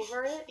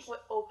over it,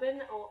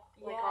 open, all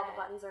the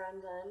buttons are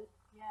undone.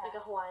 Yeah. Like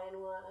a Hawaiian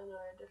one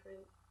or a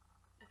different.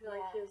 I feel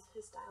like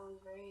his style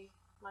was very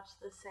much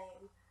the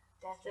same,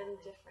 just in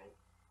different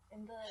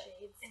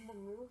shades. In the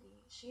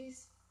movie, she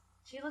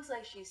looks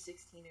like she's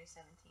 16 or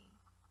 17,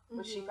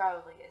 which she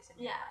probably is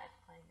in real life,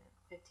 playing a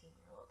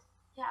 15-year-old.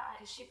 Yeah,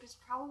 because she was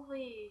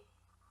probably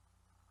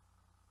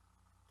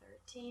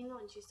 13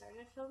 when she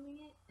started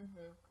filming it, and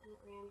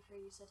it ran for,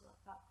 you said,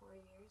 about 4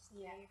 years,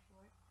 3 or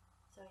 4.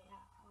 So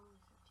yeah,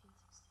 probably 15,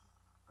 16,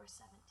 or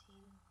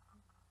 17.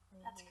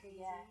 That's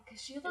crazy. Yeah,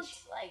 because she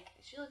looked like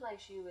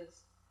she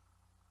was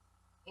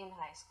in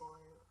high school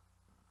or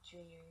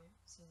junior,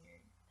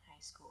 senior high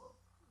school.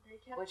 They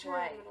kept her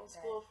in middle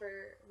school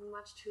for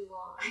much too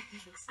long.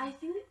 I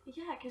think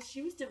yeah, because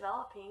she was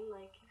developing,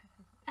 like,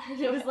 and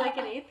it was like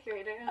an 8th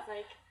grader. I was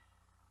like,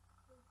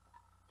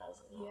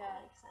 doesn't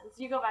make sense.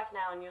 You go back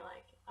now and you're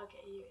like,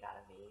 okay, you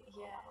gotta be a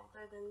lot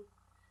older than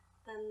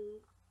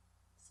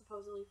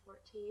supposedly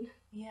 14.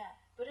 Yeah,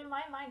 but in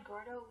my mind,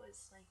 Gordo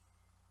was like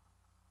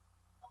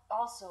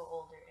also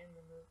older in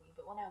the movie.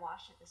 But when I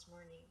watched it this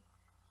morning,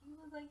 he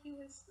looked like he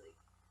was like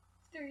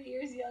 3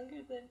 years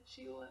younger than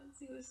she was.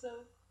 He was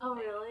so. Oh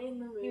really? In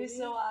the movie? He was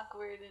so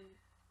awkward and.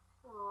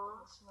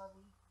 Aww.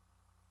 Schlubby.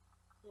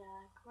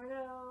 Yeah,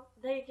 Gordo.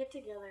 They get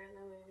together in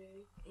the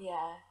movie.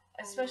 Yeah,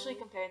 especially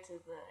compared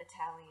to the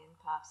Italian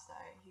pop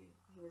star. He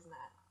was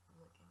not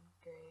looking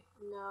great.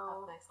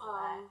 No. Up next to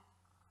that.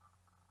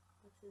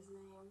 What's his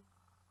name?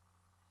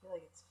 I feel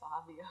like it's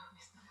Fabio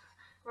or something.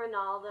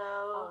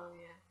 Ronaldo. Oh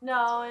yeah.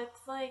 No,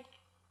 it's like.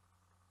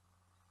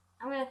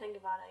 I'm gonna think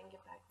about it and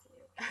get back to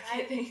you.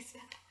 Okay, thanks.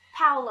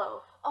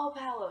 Paolo. Oh,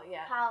 Paolo,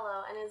 yeah.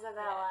 Paolo and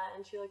Isabella,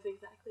 and she looks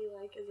exactly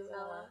like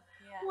Isabella.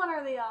 Yeah. What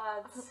are the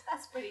odds?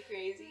 That's pretty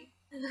crazy.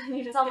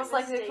 It's almost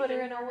like they put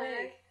her in a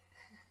wig.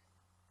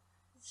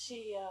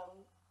 She,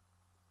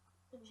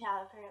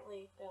 yeah,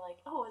 apparently they're like,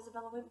 oh,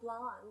 Isabella went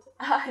blonde.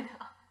 I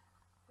know.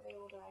 They're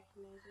able to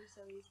recognize her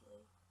so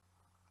easily.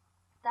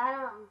 That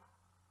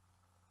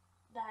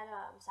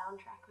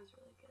soundtrack was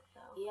really good,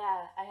 though.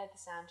 Yeah, I had the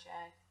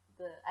soundtrack.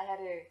 I had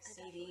her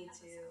CD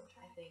too,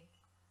 I think.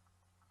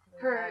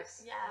 Her,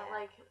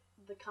 like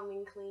the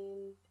Coming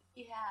Clean.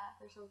 Yeah.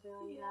 Or something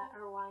like that,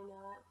 or Why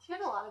Not. She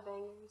had a lot of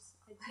bangers,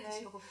 I'd say.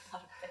 She had a lot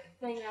of bangers.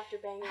 Banger after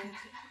banger.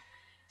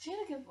 She had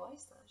a good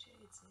voice, though. She had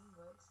a good singing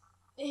voice.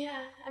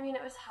 Yeah, I mean,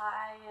 it was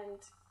high and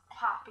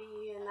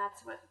poppy, and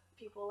that's what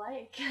people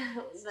like.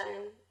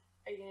 Then,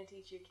 are you going to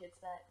teach your kids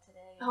that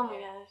today? Oh my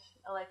gosh.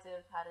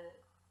 Elective, how to...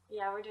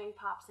 Yeah, we're doing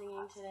pop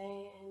singing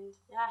today, and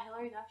yeah,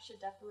 Hillary Duff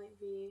should definitely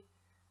be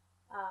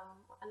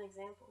an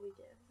example we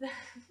give.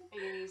 Are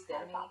you going to use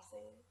Demi? Pop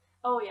singing.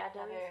 Oh yeah,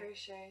 Demi for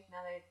sure.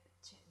 Another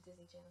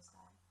Disney Channel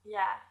star.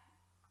 Yeah,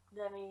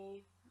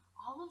 Demi.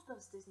 All of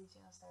those Disney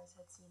Channel stars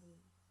had CD.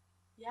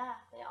 Yeah,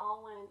 they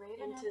all went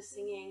into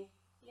singing.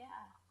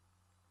 Yeah.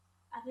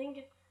 I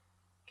think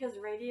because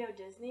Radio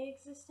Disney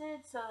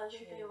existed, so I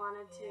think they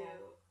wanted to,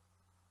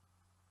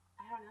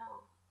 I don't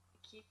know,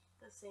 keep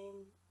the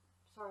same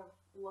sort of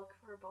look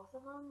for both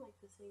of them, like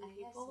the same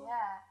people.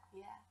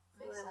 Yeah.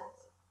 Makes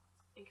sense.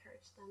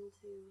 Encourage them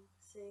to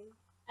sing.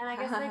 And I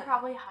guess they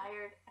probably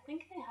hired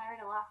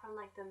a lot from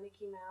like the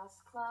Mickey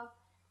Mouse Club.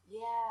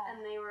 Yeah.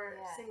 And they were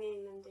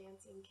singing and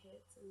dancing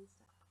kids and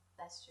stuff.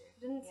 That's true.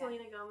 Didn't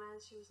Selena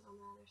Gomez, she was on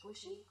that or something? Was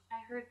she?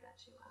 I heard that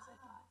she was, I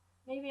thought.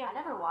 Maybe I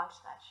never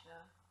watched that show.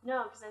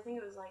 No, because I think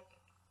it was like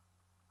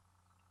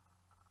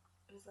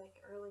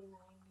early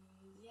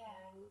 90s. Yeah.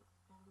 And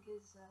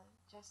because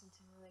Justin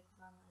Timberlake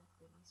was on the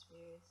Britney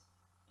Spears.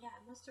 Yeah,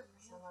 it must have been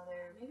some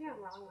other. Maybe I'm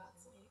wrong about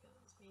Selena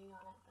Gomez being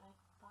on it, but I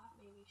thought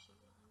maybe she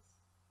was.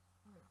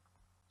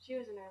 She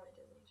was an early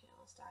Disney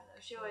Channel star, though.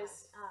 She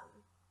always.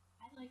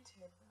 I liked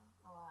her though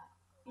a lot.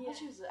 I thought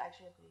she was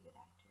actually a pretty good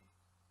actor.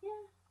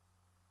 Yeah.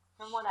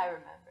 From what I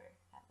remember,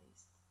 at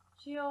least.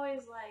 She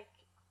always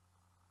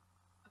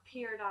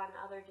appeared on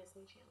other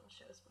Disney Channel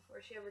shows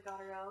before she ever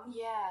got her own.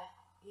 Yeah.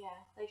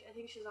 Like I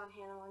think she was on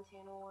Hannah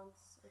Montana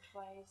once or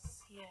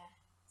twice. Yeah.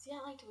 See,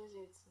 I liked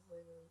Wizards of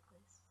Waverly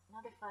Place.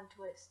 Another fun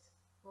twist.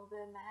 A little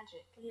bit of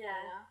magic. Yeah.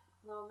 You know?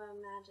 A little bit of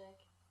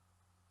magic.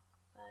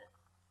 But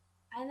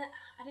I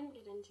didn't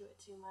get into it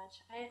too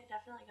much. I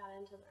definitely got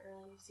into the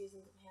early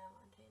seasons of Hannah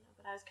Montana,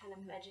 but I was kind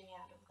of edging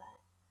out of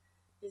that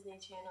Disney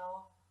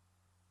Channel,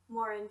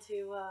 more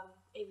into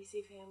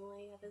ABC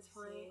Family at this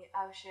point.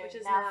 Oh, sure. Which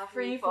is now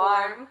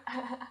Freeform.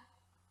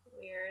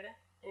 Weird.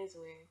 It is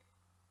weird.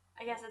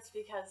 I guess it's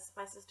because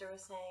my sister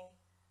was saying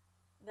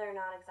they're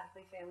not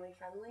exactly family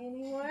friendly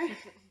anymore.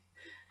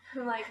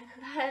 I'm like,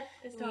 that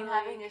is totally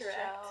having incorrect.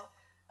 A show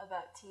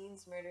about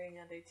teens murdering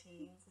other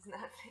teens is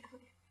not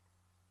family.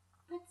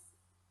 That's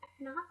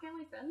not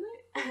family friendly?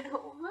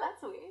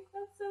 That's weird.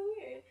 That's so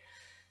weird.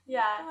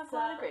 Yeah. That's a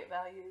lot of great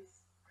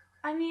values.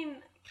 I mean,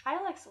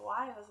 Kyle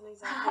XY wasn't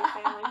exactly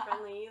family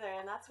friendly either,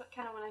 and that's what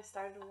kind of when I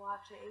started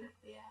watching.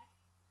 Yeah.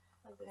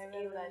 Like this I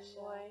remember that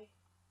show. boy.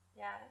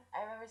 Yeah.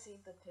 I remember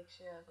seeing the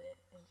picture of it,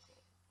 and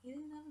he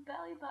didn't have a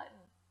belly button.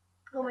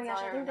 Oh my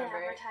gosh, I think they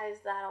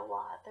advertised that a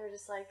lot. They're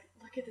just like,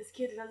 look at this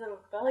kid who doesn't have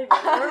a belly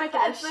button. We're making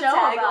a show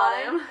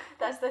about him.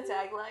 That's the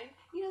tagline.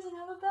 He doesn't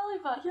have a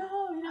belly button.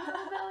 Yo, he doesn't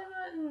have a belly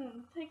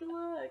button. Take a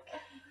look.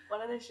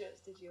 What other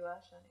shows did you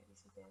watch on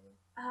ABC Family?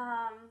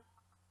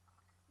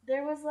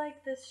 There was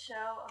like this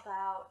show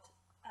about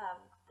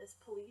this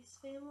police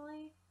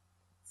family.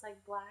 It's like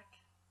black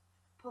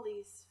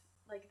police.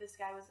 Like this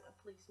guy was a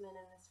policeman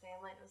in this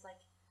family. It was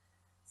like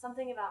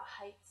something about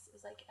heights. It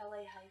was like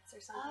LA Heights or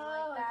something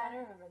like that.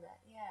 I remember that.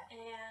 Yeah.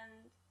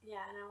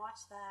 And I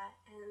watched that.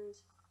 And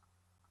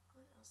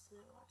what else did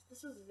I watch?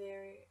 This was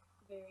very,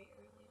 very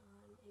early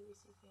on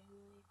ABC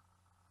Family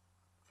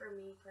for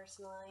me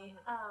personally.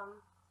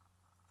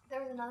 There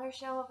was another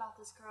show about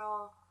this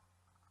girl.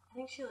 I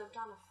think she lived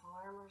on a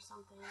farm or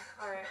something,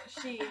 or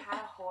she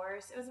had a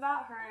horse. It was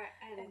about her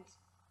and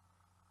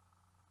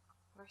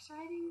horse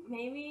riding,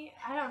 maybe?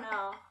 I don't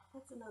know.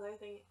 That's another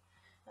thing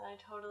that I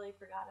totally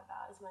forgot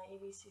about is my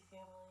ABC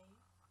Family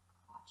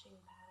watching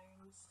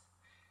patterns.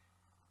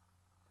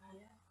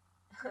 Yeah.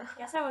 I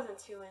guess I wasn't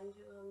too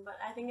into them, but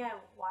I think I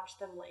watched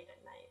them late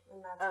at night,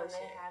 and that's when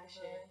they had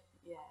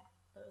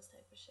those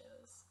type of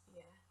shows.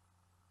 Yeah.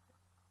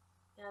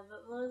 Yeah,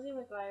 the Lizzie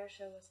McGuire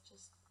show was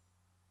just,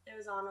 it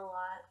was on a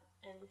lot,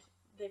 and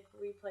they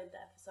replayed the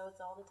episodes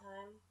all the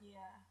time.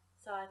 Yeah.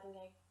 So I think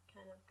I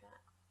kind of got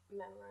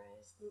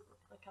memorized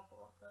a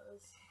couple of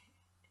those.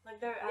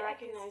 Like, I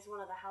recognize one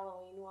of the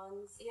Halloween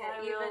ones. Yeah,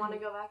 I really want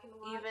to go back and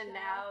watch even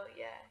now.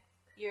 Yeah.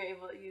 You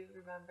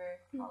remember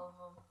all of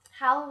them.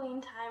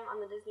 Halloween time on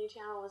the Disney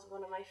Channel was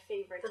one of my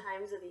favorite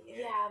times of the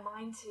year. Yeah,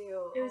 mine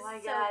too. It was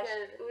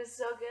good. It was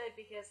so good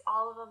because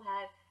all of them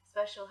had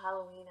special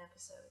Halloween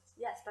episodes.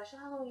 Yeah, special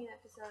Halloween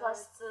episodes.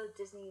 Plus the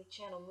Disney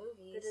Channel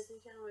movies. The Disney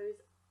Channel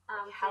movies.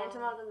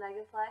 Phantom of the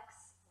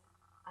Megaplex.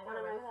 One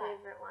of my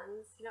favorite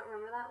ones. You don't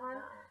remember that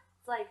one?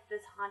 It's like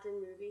this haunted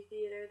movie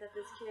theater that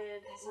this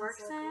kid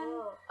works in.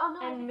 Cool. Oh no!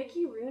 And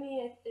Mickey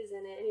Rooney is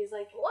in it, and he's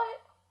like,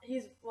 what?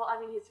 He's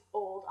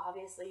old.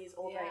 Obviously, he's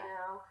old right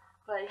now,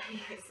 but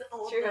he's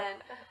old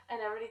then.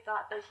 And everybody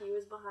thought that he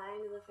was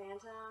behind in the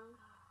Phantom,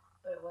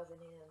 but it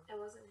wasn't him. It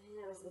wasn't him.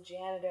 It was the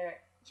janitor.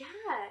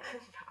 Yeah.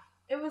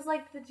 It was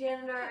like the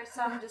janitor or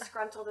some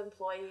disgruntled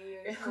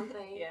employee or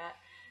something. Yeah.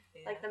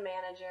 Like the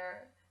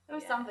manager. It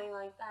was something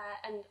like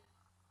that, and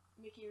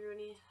Mickey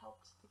Rooney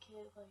helped the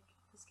kid like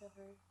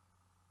discover.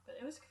 But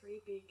it was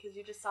creepy because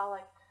you just saw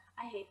like,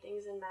 I hate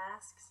things in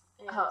masks.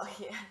 And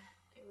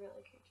it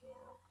really creeped me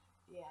out.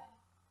 Yeah.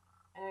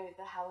 And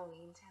the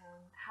Halloween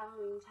Town.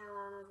 Halloween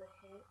Town was a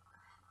hit.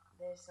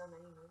 There's so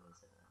many movies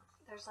of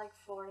those. There's like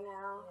 4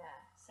 now.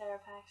 Yeah.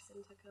 Sarah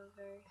Paxton took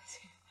over.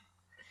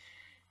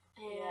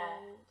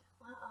 And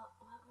what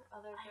were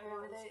other good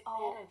ones?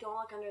 Don't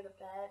Look Under the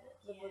Bed.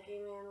 The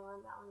Boogeyman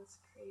one. That one's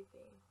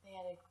creepy. They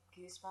had a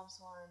Goosebumps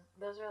one.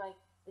 Those are like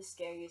the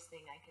scariest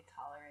thing I could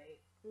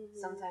tolerate. Mm-hmm.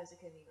 Sometimes I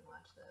couldn't even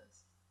watch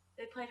those.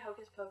 They played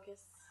Hocus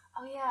Pocus.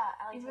 Oh yeah,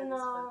 I like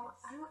Hocus Pocus.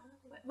 I don't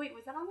know. Wait,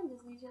 was that on the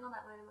Disney Channel?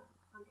 That might have been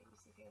on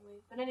ABC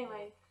Family. But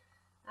anyway,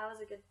 that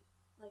was a good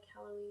like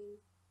Halloween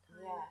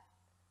time. Yeah.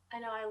 I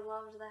know. I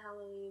loved the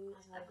Halloween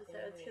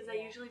episodes because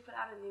they usually put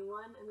out a new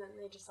one and then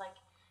they just like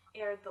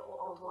aired the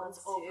old ones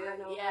over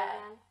and over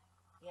again.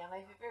 Yeah, my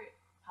favorite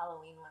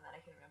Halloween one that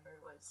I can remember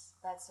was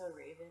That's So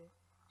Raven.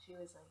 She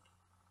was like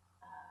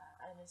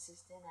an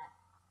assistant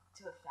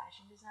to a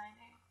fashion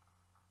designer,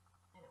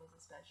 and it was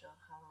a special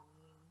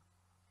Halloween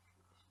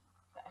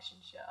fashion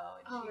show,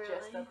 and she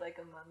dressed up like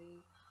a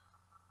mummy.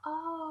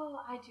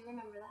 Oh, I do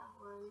remember that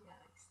one. She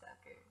got like stuck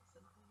or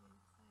something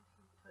inside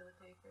from toilet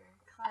paper.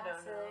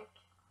 Classic.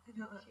 I don't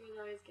know. She was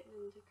always getting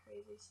into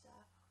crazy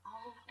stuff.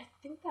 I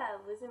think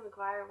that Lizzie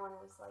McGuire one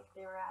was like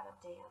they were at a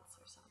dance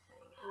or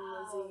something, and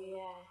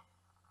Lizzie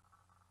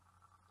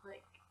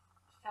like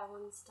fell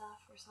in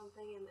stuff or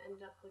something, and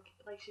ended up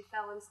like she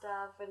fell in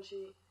stuff, and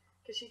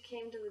because she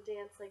came to the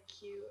dance like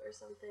cute or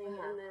something,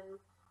 and then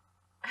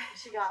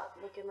she got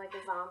looking like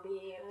a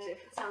zombie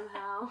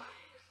somehow.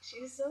 She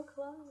was so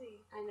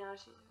clumsy. I know,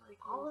 she's really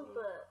clumsy. All of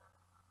the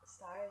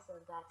stars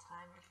of that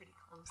time are pretty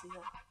clumsy.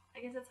 I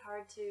guess it's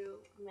hard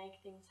to make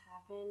things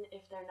happen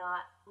if they're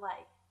not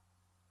like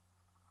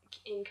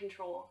in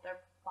control of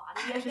their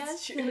body. I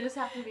guess they just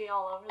have to be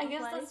all over the place.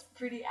 I guess that's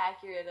pretty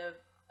accurate of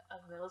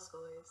middle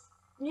schoolers.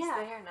 Yeah,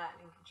 they are not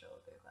in control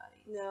of their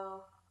bodies.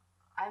 No,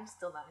 I'm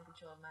still not in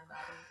control of my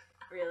body,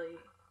 really.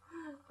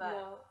 But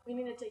no, we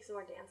need to take some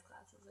more dance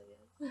classes, I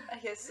guess. I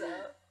guess so.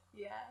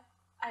 Yeah,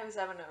 I was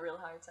having a real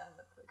hard time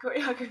with the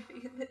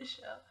choreography in this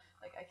show.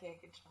 Like, I can't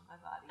control my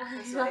body.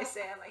 That's what I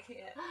say. I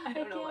can't. I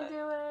don't know what.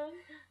 Do it.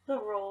 The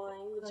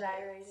rolling, the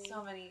gyrating.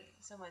 So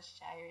much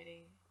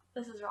gyrating.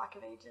 This is Rock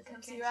of Ages.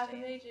 Come see Rock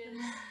of Ages.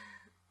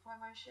 4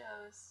 more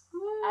shows.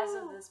 Woo! As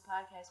of this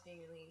podcast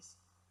being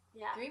released.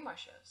 Yeah. 3 more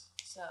shows.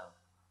 So,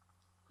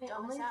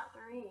 don't miss out.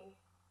 3.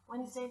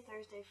 Wednesday,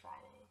 Thursday,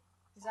 Friday.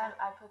 Because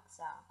I put this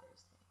out on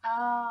Thursday.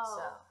 Oh.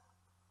 So,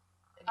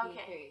 it'd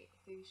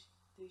be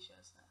 3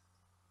 shows left.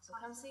 So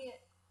come see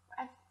it.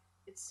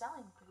 It's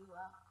selling pretty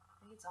well.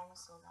 I think it's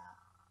almost sold out.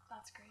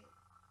 That's great.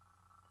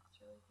 That's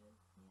really good.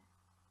 Yeah.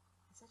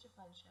 It's such a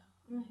fun show.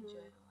 Mm-hmm. I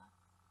enjoy it a lot.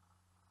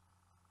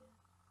 Yeah.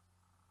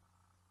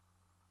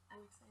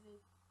 I'm excited.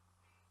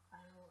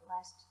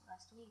 Last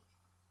week.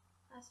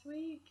 Last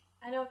week.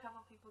 I know a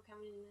couple people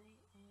coming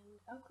tonight,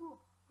 and cool.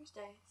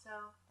 Thursday, so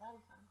that'll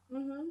be fun.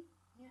 Mm-hmm.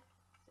 Yeah.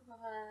 Super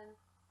fun.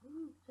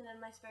 And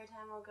then my spare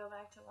time I'll go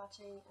back to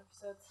watching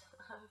episodes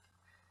of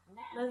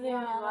Lizzie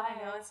McGuire. I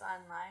know it's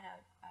online.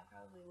 I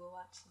probably will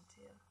watch them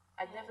too.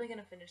 I'm definitely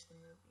gonna finish the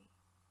movie.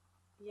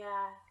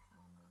 Yeah.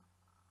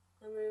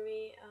 The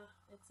movie,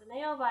 it's a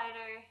nail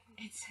biter.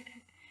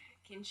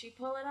 Can she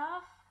pull it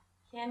off?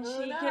 Can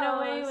she get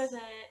away with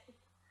it?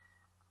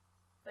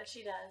 But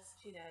she does.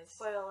 She does.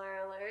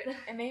 Spoiler alert.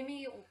 It made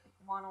me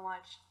want to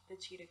watch the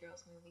Cheetah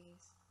Girls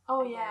movies.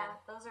 Oh yeah,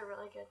 those are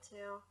really good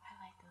too. I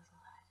like those a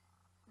lot.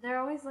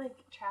 They're always like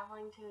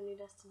traveling to a new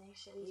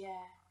destination.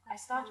 Yeah, I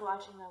stopped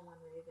watching them when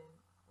Raven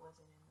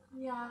wasn't in them.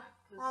 Yeah,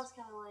 that was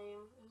kind of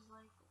lame. It was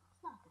like,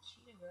 it's not the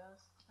Cheetah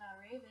Girls, it's not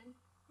Raven.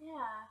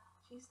 Yeah,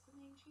 she's the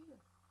main cheetah.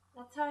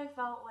 That's how I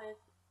felt with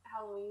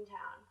Halloween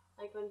Town.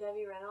 Like when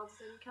Debbie Reynolds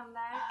didn't come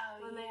back,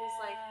 when they just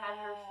like had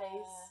her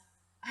face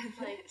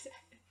like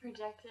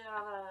projected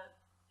on a,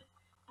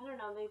 I don't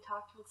know, they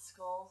talked with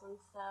skulls and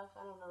stuff.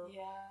 I don't know.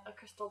 Yeah. A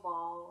crystal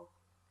ball.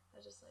 I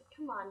was just like,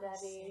 come on,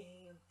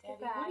 Debbie.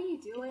 Debbie, what are you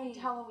doing? Get back to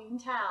Halloween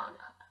Town.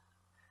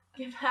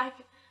 Get back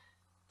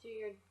to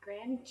your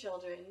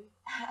grandchildren.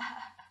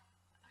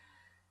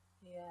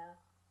 Yeah.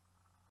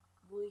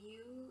 Will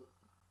you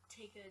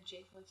take a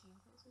J14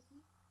 quiz with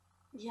me?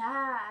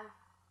 Yeah.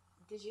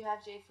 Did you have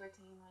J14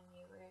 when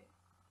you were a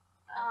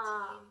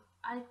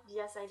teen?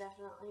 Yes, I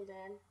definitely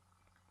did.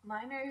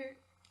 Mine are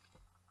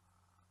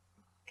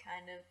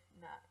kind of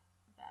not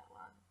that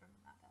long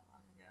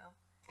ago.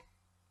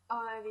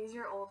 Oh, are these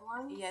your old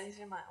ones? Yeah,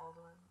 these are my old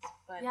ones.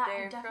 But yeah,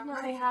 they're I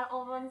definitely had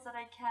old ones that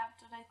I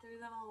kept and I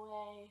threw them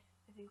away.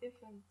 I think they're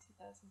from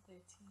 2013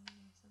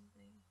 or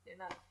something.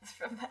 They're not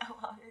from that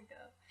long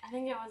ago. I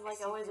think it was like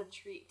always a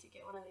treat to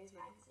get one of these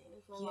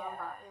magazines. My mom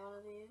bought me one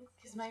of these.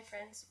 Because my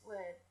friends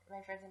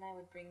and I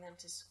would bring them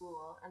to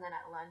school, and then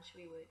at lunch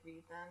we would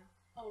read them.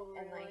 Oh,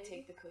 really? And like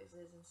take the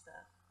quizzes and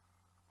stuff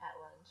at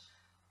lunch.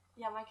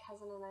 Yeah, my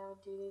cousin and I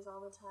would do these all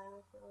the time,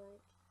 I feel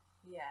like.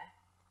 Yeah.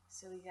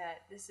 So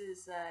this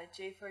is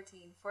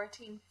J14,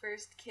 14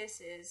 First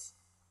Kisses,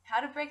 How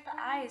to Break the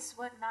Ice,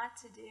 What Not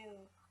to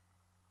Do,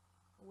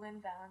 Win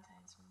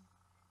Valentine's from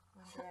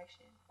One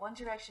Direction. One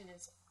Direction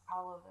is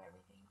all over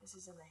everything. This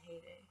is in the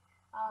heyday.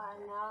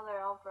 And now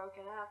they're all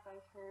broken up,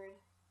 I've heard.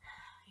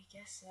 I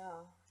guess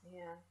so,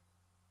 yeah.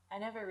 I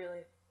never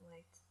really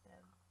liked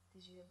them.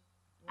 Did you?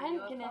 I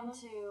didn't get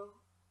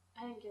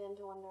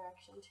into One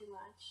Direction too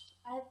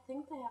much. I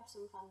think they have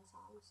some fun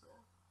songs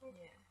though.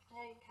 Yeah.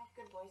 They have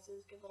good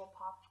voices, good little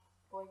pop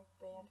boy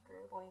band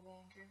group.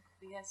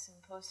 We got some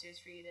posters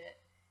for you to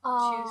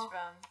choose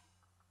from.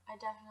 I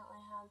definitely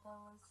had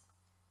those.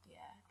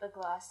 Yeah, the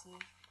glossy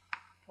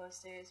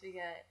posters. We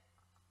got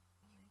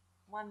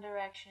One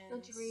Direction, The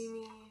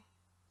Dreamy,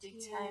 Big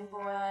Time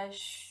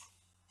Rush,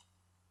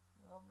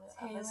 a little bit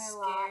of a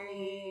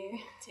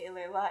scary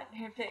Taylor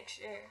Lautner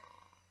picture.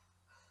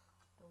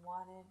 The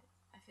Wanted.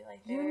 I feel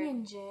like they're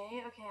Union J.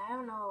 Okay, I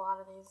don't know a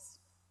lot of these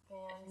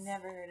bands. I've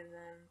never heard of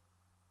them.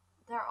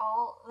 They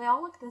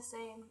all look the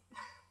same.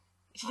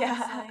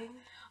 Yeah,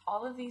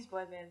 all of these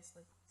boy bands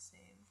look the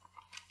same.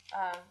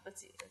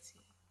 Let's see.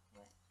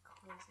 What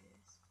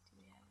quizzes do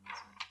we have in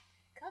this one?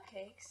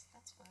 Cupcakes.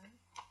 That's fun.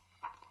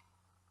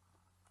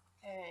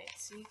 All right,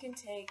 so you can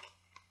take.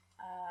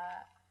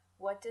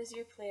 What does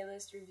your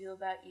playlist reveal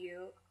about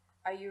you?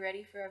 Are you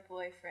ready for a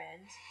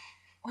boyfriend?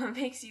 What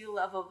makes you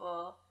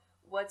lovable?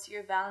 What's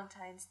your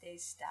Valentine's Day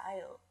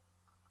style?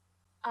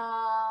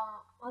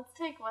 Let's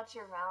take What's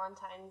Your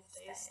Valentine's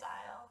Day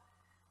style.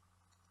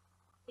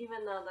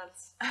 Even though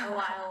that's a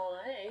while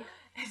away.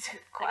 It's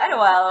quite a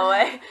while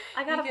away.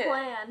 I got a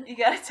plan. You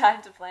got a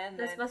time to plan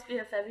this must be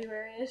a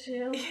February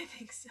issue. I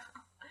think so.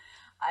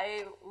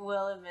 I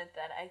will admit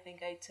that I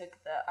think I took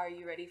the Are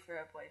You Ready for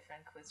a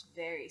Boyfriend quiz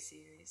very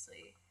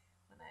seriously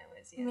when I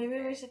was younger.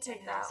 Maybe we should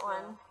take that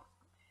one.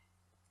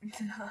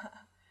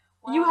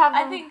 Well, you have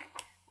them.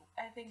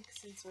 I think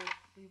since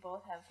we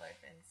both have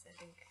boyfriends, I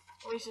think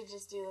we should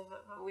just do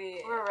the.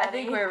 We're ready. I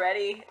think we're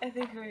ready. I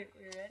think we're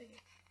ready.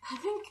 I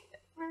think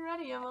we're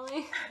ready,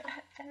 Emily.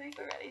 I think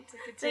we're ready to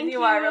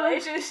continue our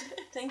relationship.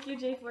 Thank you,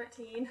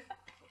 J14.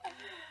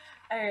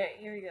 Alright,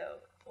 here we go.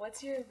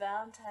 What's your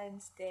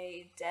Valentine's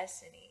Day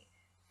destiny?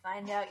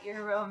 Find out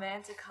your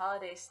romantic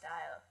holiday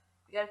style.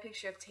 We got a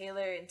picture of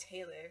Taylor and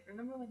Taylor.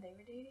 Remember when they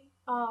were dating?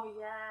 Oh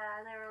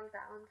yeah, they were on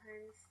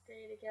Valentine's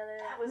Day together.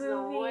 That was the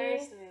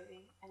worst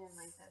movie. I didn't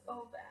like that movie.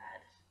 Oh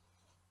bad.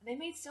 They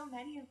made so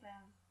many of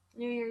them.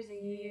 New Year's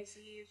Eve.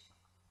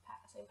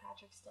 St.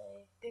 Patrick's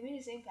Day. They made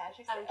a St.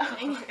 Patrick's Day? I'm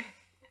kidding.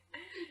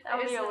 That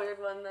would be a weird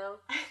one though.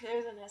 There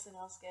was an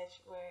SNL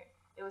sketch where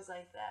it was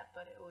like that,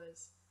 but it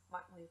was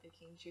Martin Luther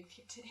King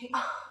Jr. Day.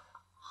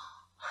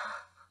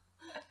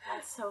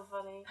 That's so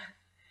funny.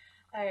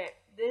 Alright,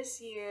 this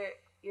year,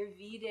 your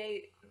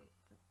V-Day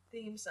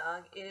theme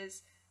song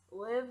is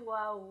Live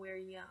While We're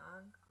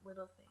Young,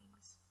 Little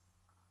Things.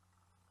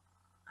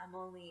 I'm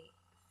only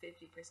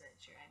 50%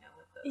 sure I know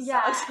what those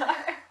songs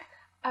are.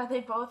 Are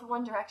they both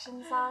One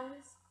Direction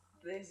songs?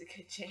 There's a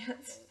good chance.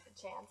 There's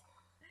a chance.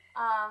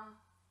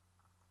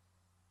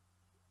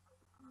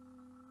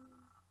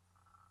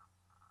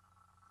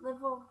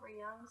 Live While We're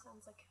Young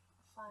sounds like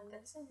fun.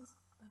 That sounds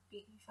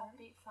upbeat and fun.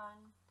 Upbeat,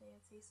 fun,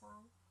 dancey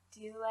song. Do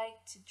you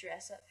like to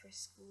dress up for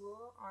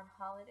school on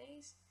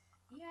holidays?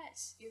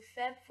 Yes, your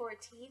Feb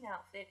 14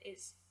 outfit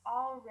is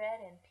all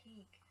red and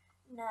pink.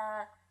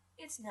 Nah,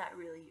 it's not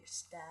really your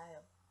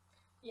style.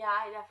 Yeah,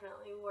 I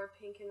definitely wore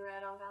pink and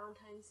red on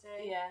Valentine's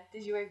Day. Yeah,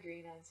 did you wear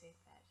green on St.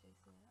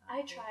 Patrick's Day?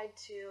 I tried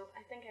to.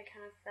 I think I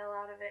kind of fell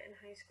out of it in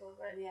high school,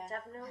 but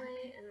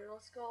definitely in middle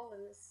school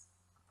when this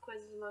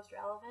quiz was most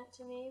relevant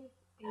to me,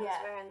 I was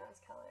wearing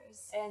those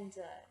colors. And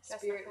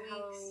Spirit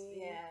Weeks.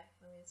 Yeah,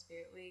 when we had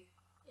Spirit Week.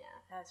 Yeah.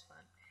 That's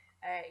fun.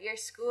 Alright, your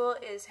school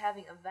is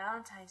having a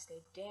Valentine's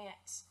Day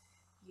dance.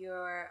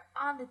 You're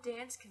on the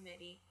dance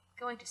committee,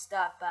 going to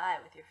stop by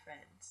with your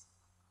friends.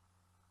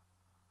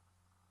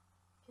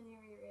 Can you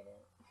reread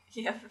it?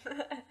 Yep.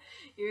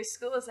 Your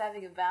school is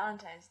having a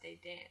Valentine's Day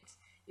dance.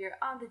 You're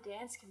on the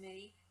dance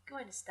committee,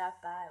 going to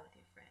stop by with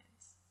your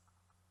friends.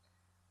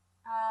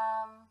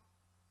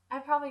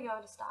 I'd probably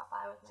go to stop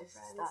by with my Just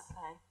friends. stop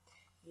by.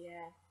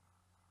 Yeah.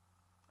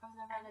 I was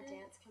never on a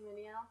dance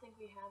committee. I don't think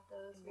we had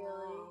those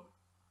really.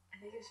 I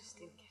think it was just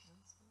student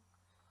council.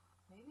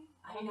 Maybe?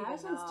 I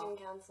was on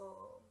student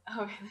council.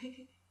 Oh,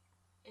 really?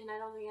 And I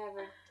don't think I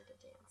ever did a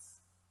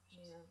dance.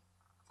 Yeah.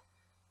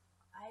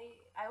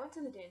 I went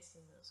to the dance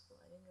in middle school.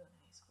 I didn't go in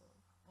high school.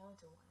 I went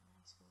to one in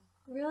high school.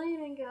 Really?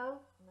 You didn't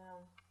go?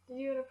 No. Did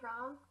you go to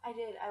prom? I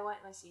did. I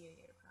went my senior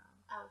year to prom.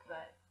 Oh, okay.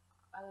 But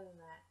other than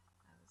that,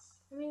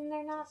 I mean,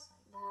 they're not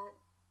that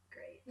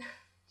great.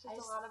 Just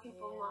a lot of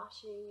people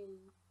moshing and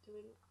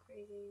doing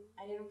crazy.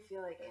 I didn't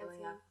feel like filling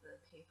out the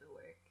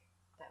paperwork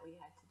that we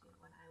had to do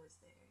when I was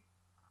there.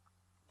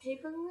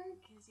 Paperwork?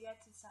 Because you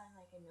had to sign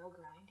like a no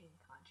grinding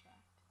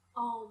contract.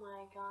 Oh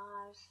my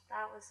gosh,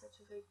 that was such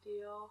a big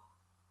deal.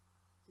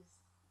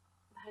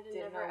 I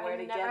didn't know where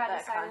to get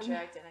that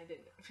contract, and I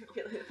didn't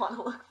really want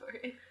to look for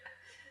it.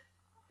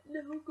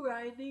 No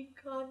grinding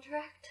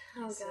contract.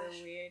 Oh gosh.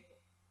 So weird.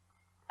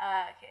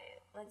 Okay,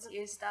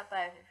 you stop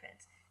by with your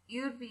friends.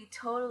 You'd be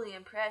totally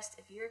impressed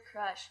if your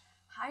crush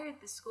hired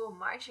the school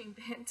marching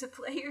band to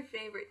play your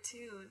favorite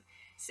tune,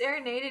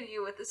 serenaded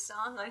you with a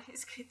song on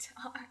his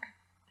guitar.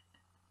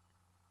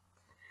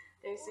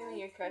 They're assuming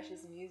your crush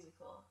is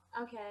musical.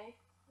 Okay.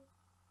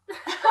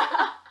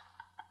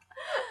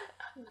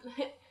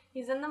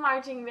 He's in the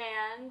marching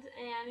band,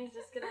 and he's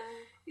just gonna...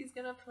 He's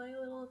gonna play a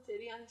little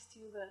ditty on his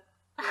tuba.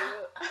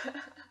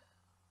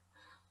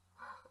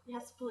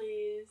 Yes,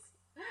 please.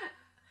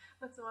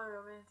 What's more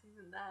romantic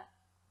than that?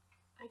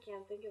 I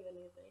can't think of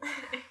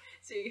anything.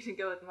 So you're gonna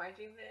go with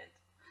marching band?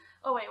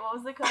 Oh wait, what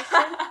was the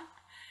question?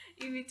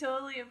 You'd be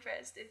totally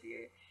impressed if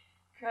your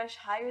crush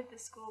hired the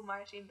school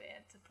marching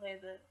band to play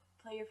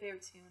your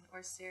favorite tune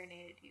or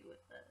serenaded you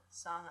with a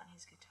song on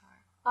his guitar.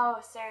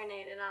 Oh,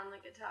 serenaded on the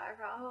guitar,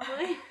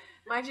 probably.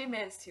 Marching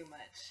band's too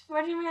much.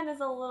 Marching band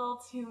is a little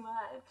too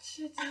much.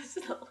 Just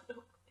a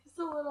little. Just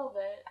a little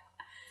bit.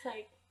 It's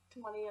like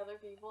 20 other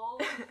people.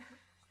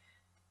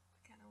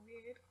 Kind of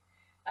weird.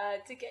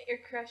 To get your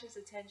crush's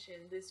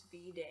attention this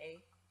B-Day,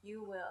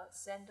 you will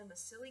send him a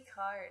silly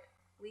card.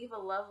 Leave a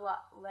love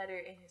letter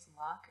in his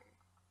locker.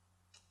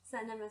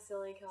 Send him a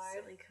silly card.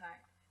 Silly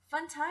card.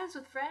 Fun times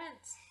with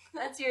friends.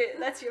 That's your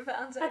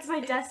Valentine's. That's my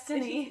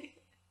destiny.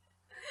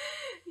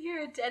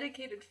 You're a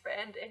dedicated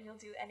friend, and you'll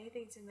do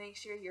anything to make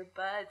sure your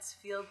buds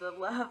feel the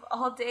love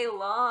all day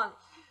long.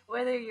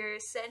 Whether you're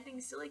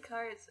sending silly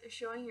cards or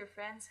showing your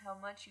friends how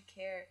much you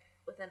care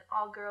with a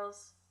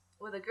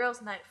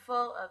girls' night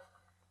full of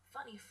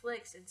funny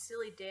flicks and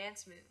silly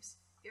dance moves,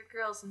 your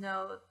girls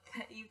know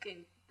that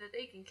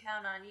they can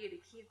count on you to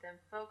keep them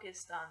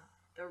focused on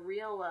the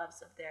real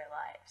loves of their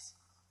lives.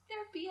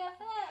 They're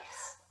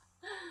BFFs.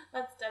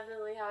 That's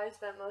definitely how I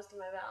spent most of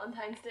my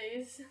Valentine's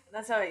days.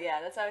 That's how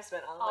I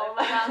spent all of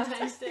my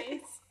Valentine's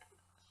days.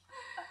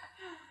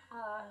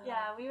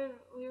 Yeah, we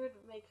would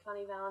make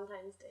funny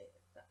Valentine's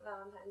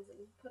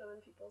and put them in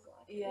people's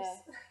lockers. Yeah.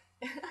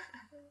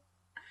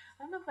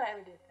 I don't know if I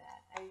ever did that.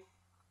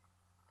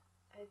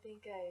 I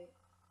think I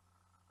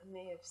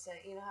may have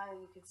sent. You know how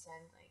you could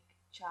send like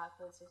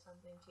chocolates or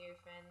something to your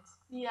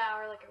friends? Yeah,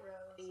 or like a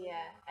rose.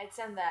 Yeah, I'd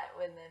send that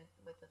with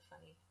a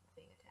funny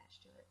thing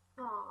attached to it.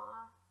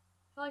 Aww.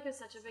 I feel like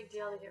it's such a big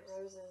deal to get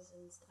roses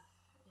and stuff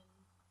in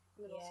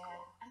middle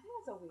school. I think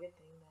that's a weird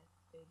thing that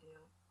they do.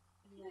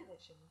 I feel like that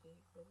shouldn't be a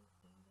weird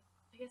thing.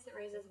 I guess it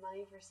raises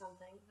money for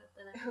something, but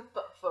then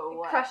but for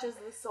what? Crushes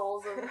the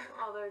souls of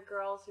other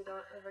girls who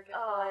don't ever get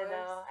flowers. I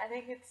know. I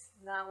think it's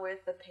not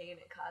worth the pain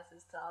it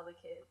causes to all the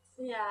kids.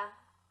 Yeah,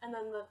 and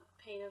then the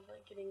pain of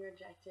like getting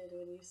rejected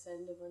when you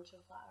send a bunch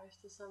of flowers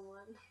to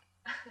someone.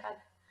 I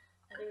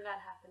think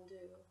that happened to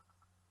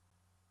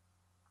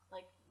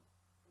like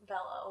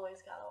Bella always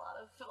got a lot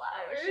of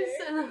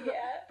flowers and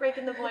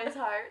breaking the boys'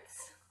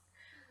 hearts.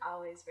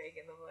 Always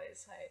breaking the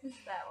boys' hearts.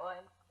 That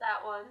one.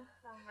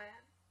 Oh man.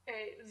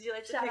 Alright, would you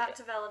like to Shout out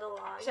to Bella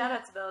DeLong. Shout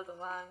out to Bella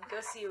DeLong.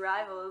 Go see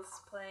Rivals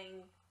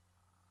playing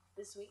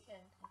this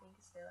weekend. I think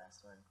it's their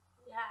last one.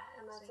 Yeah,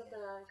 and that's at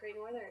the Great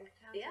Northern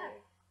Town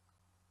Center.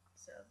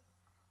 So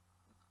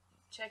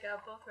check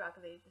out both Rock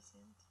of Ages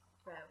and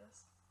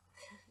Rivals.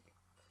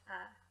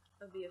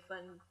 It'll be a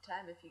fun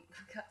time if you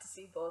got to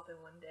see both in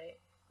one day.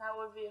 That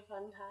would be a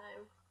fun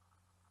time.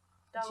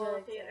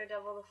 Double the theater,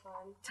 double the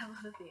fun. Double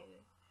the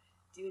theater.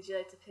 Would you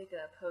like to pick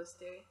a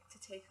poster to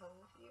take home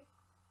with you?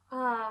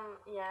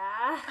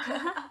 Yeah.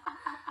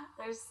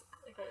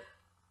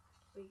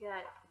 We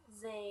got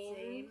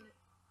Zane,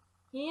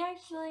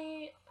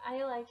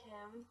 I like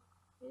him.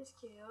 He's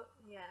cute.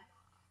 Yeah.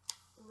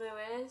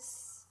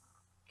 Lewis.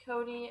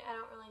 Cody, I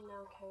don't really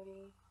know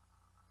Cody.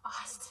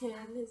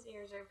 Austin, his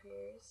ears are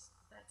pierced.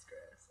 That's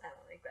gross. I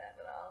don't like that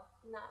at all.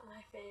 Not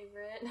my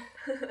favorite.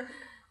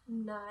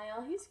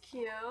 Niall, he's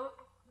cute.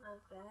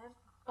 Not bad.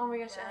 Oh my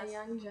gosh, a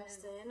young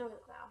Justin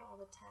without all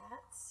the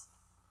tats.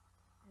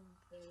 And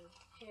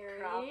the Harry.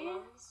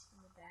 problems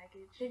and the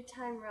baggage. Big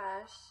Time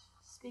Rush.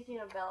 Speaking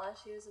of Bella,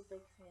 she was a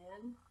big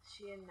fan.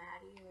 She and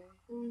Maddie were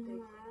big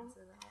fans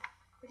of that.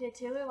 Okay,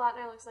 Taylor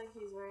Lautner looks like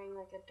he's wearing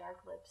like a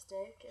dark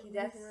lipstick. He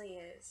definitely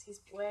is.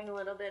 He's wearing a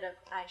little bit of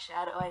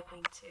eyeshadow, I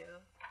think,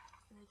 too.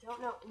 And I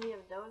don't know any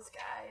of those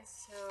guys,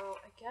 so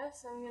I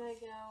guess I'm gonna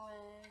go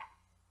with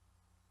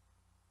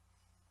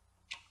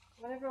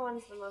whatever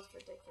one's the most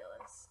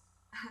ridiculous.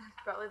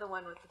 Probably the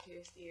one with the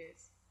pierced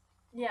ears.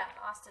 Yeah,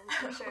 Austin,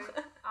 for sure.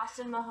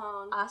 Austin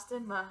Mahone.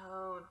 Austin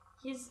Mahone.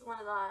 He's one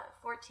of the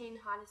 14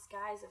 hottest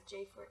guys of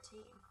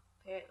J14.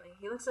 Apparently.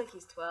 He looks like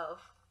he's 12.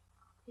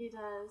 He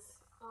does.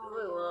 Oh, a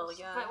little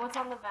young. But what's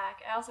on the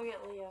back? I also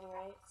get Liam,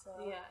 right? So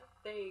yeah,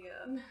 there you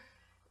go.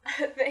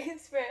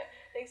 Thanks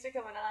for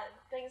coming on.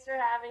 Thanks for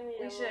having me.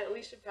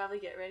 We should probably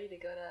get ready to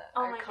go to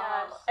our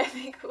call. Gosh. I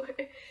think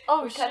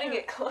we're cutting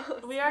it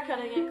close. We are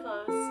cutting it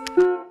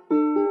close.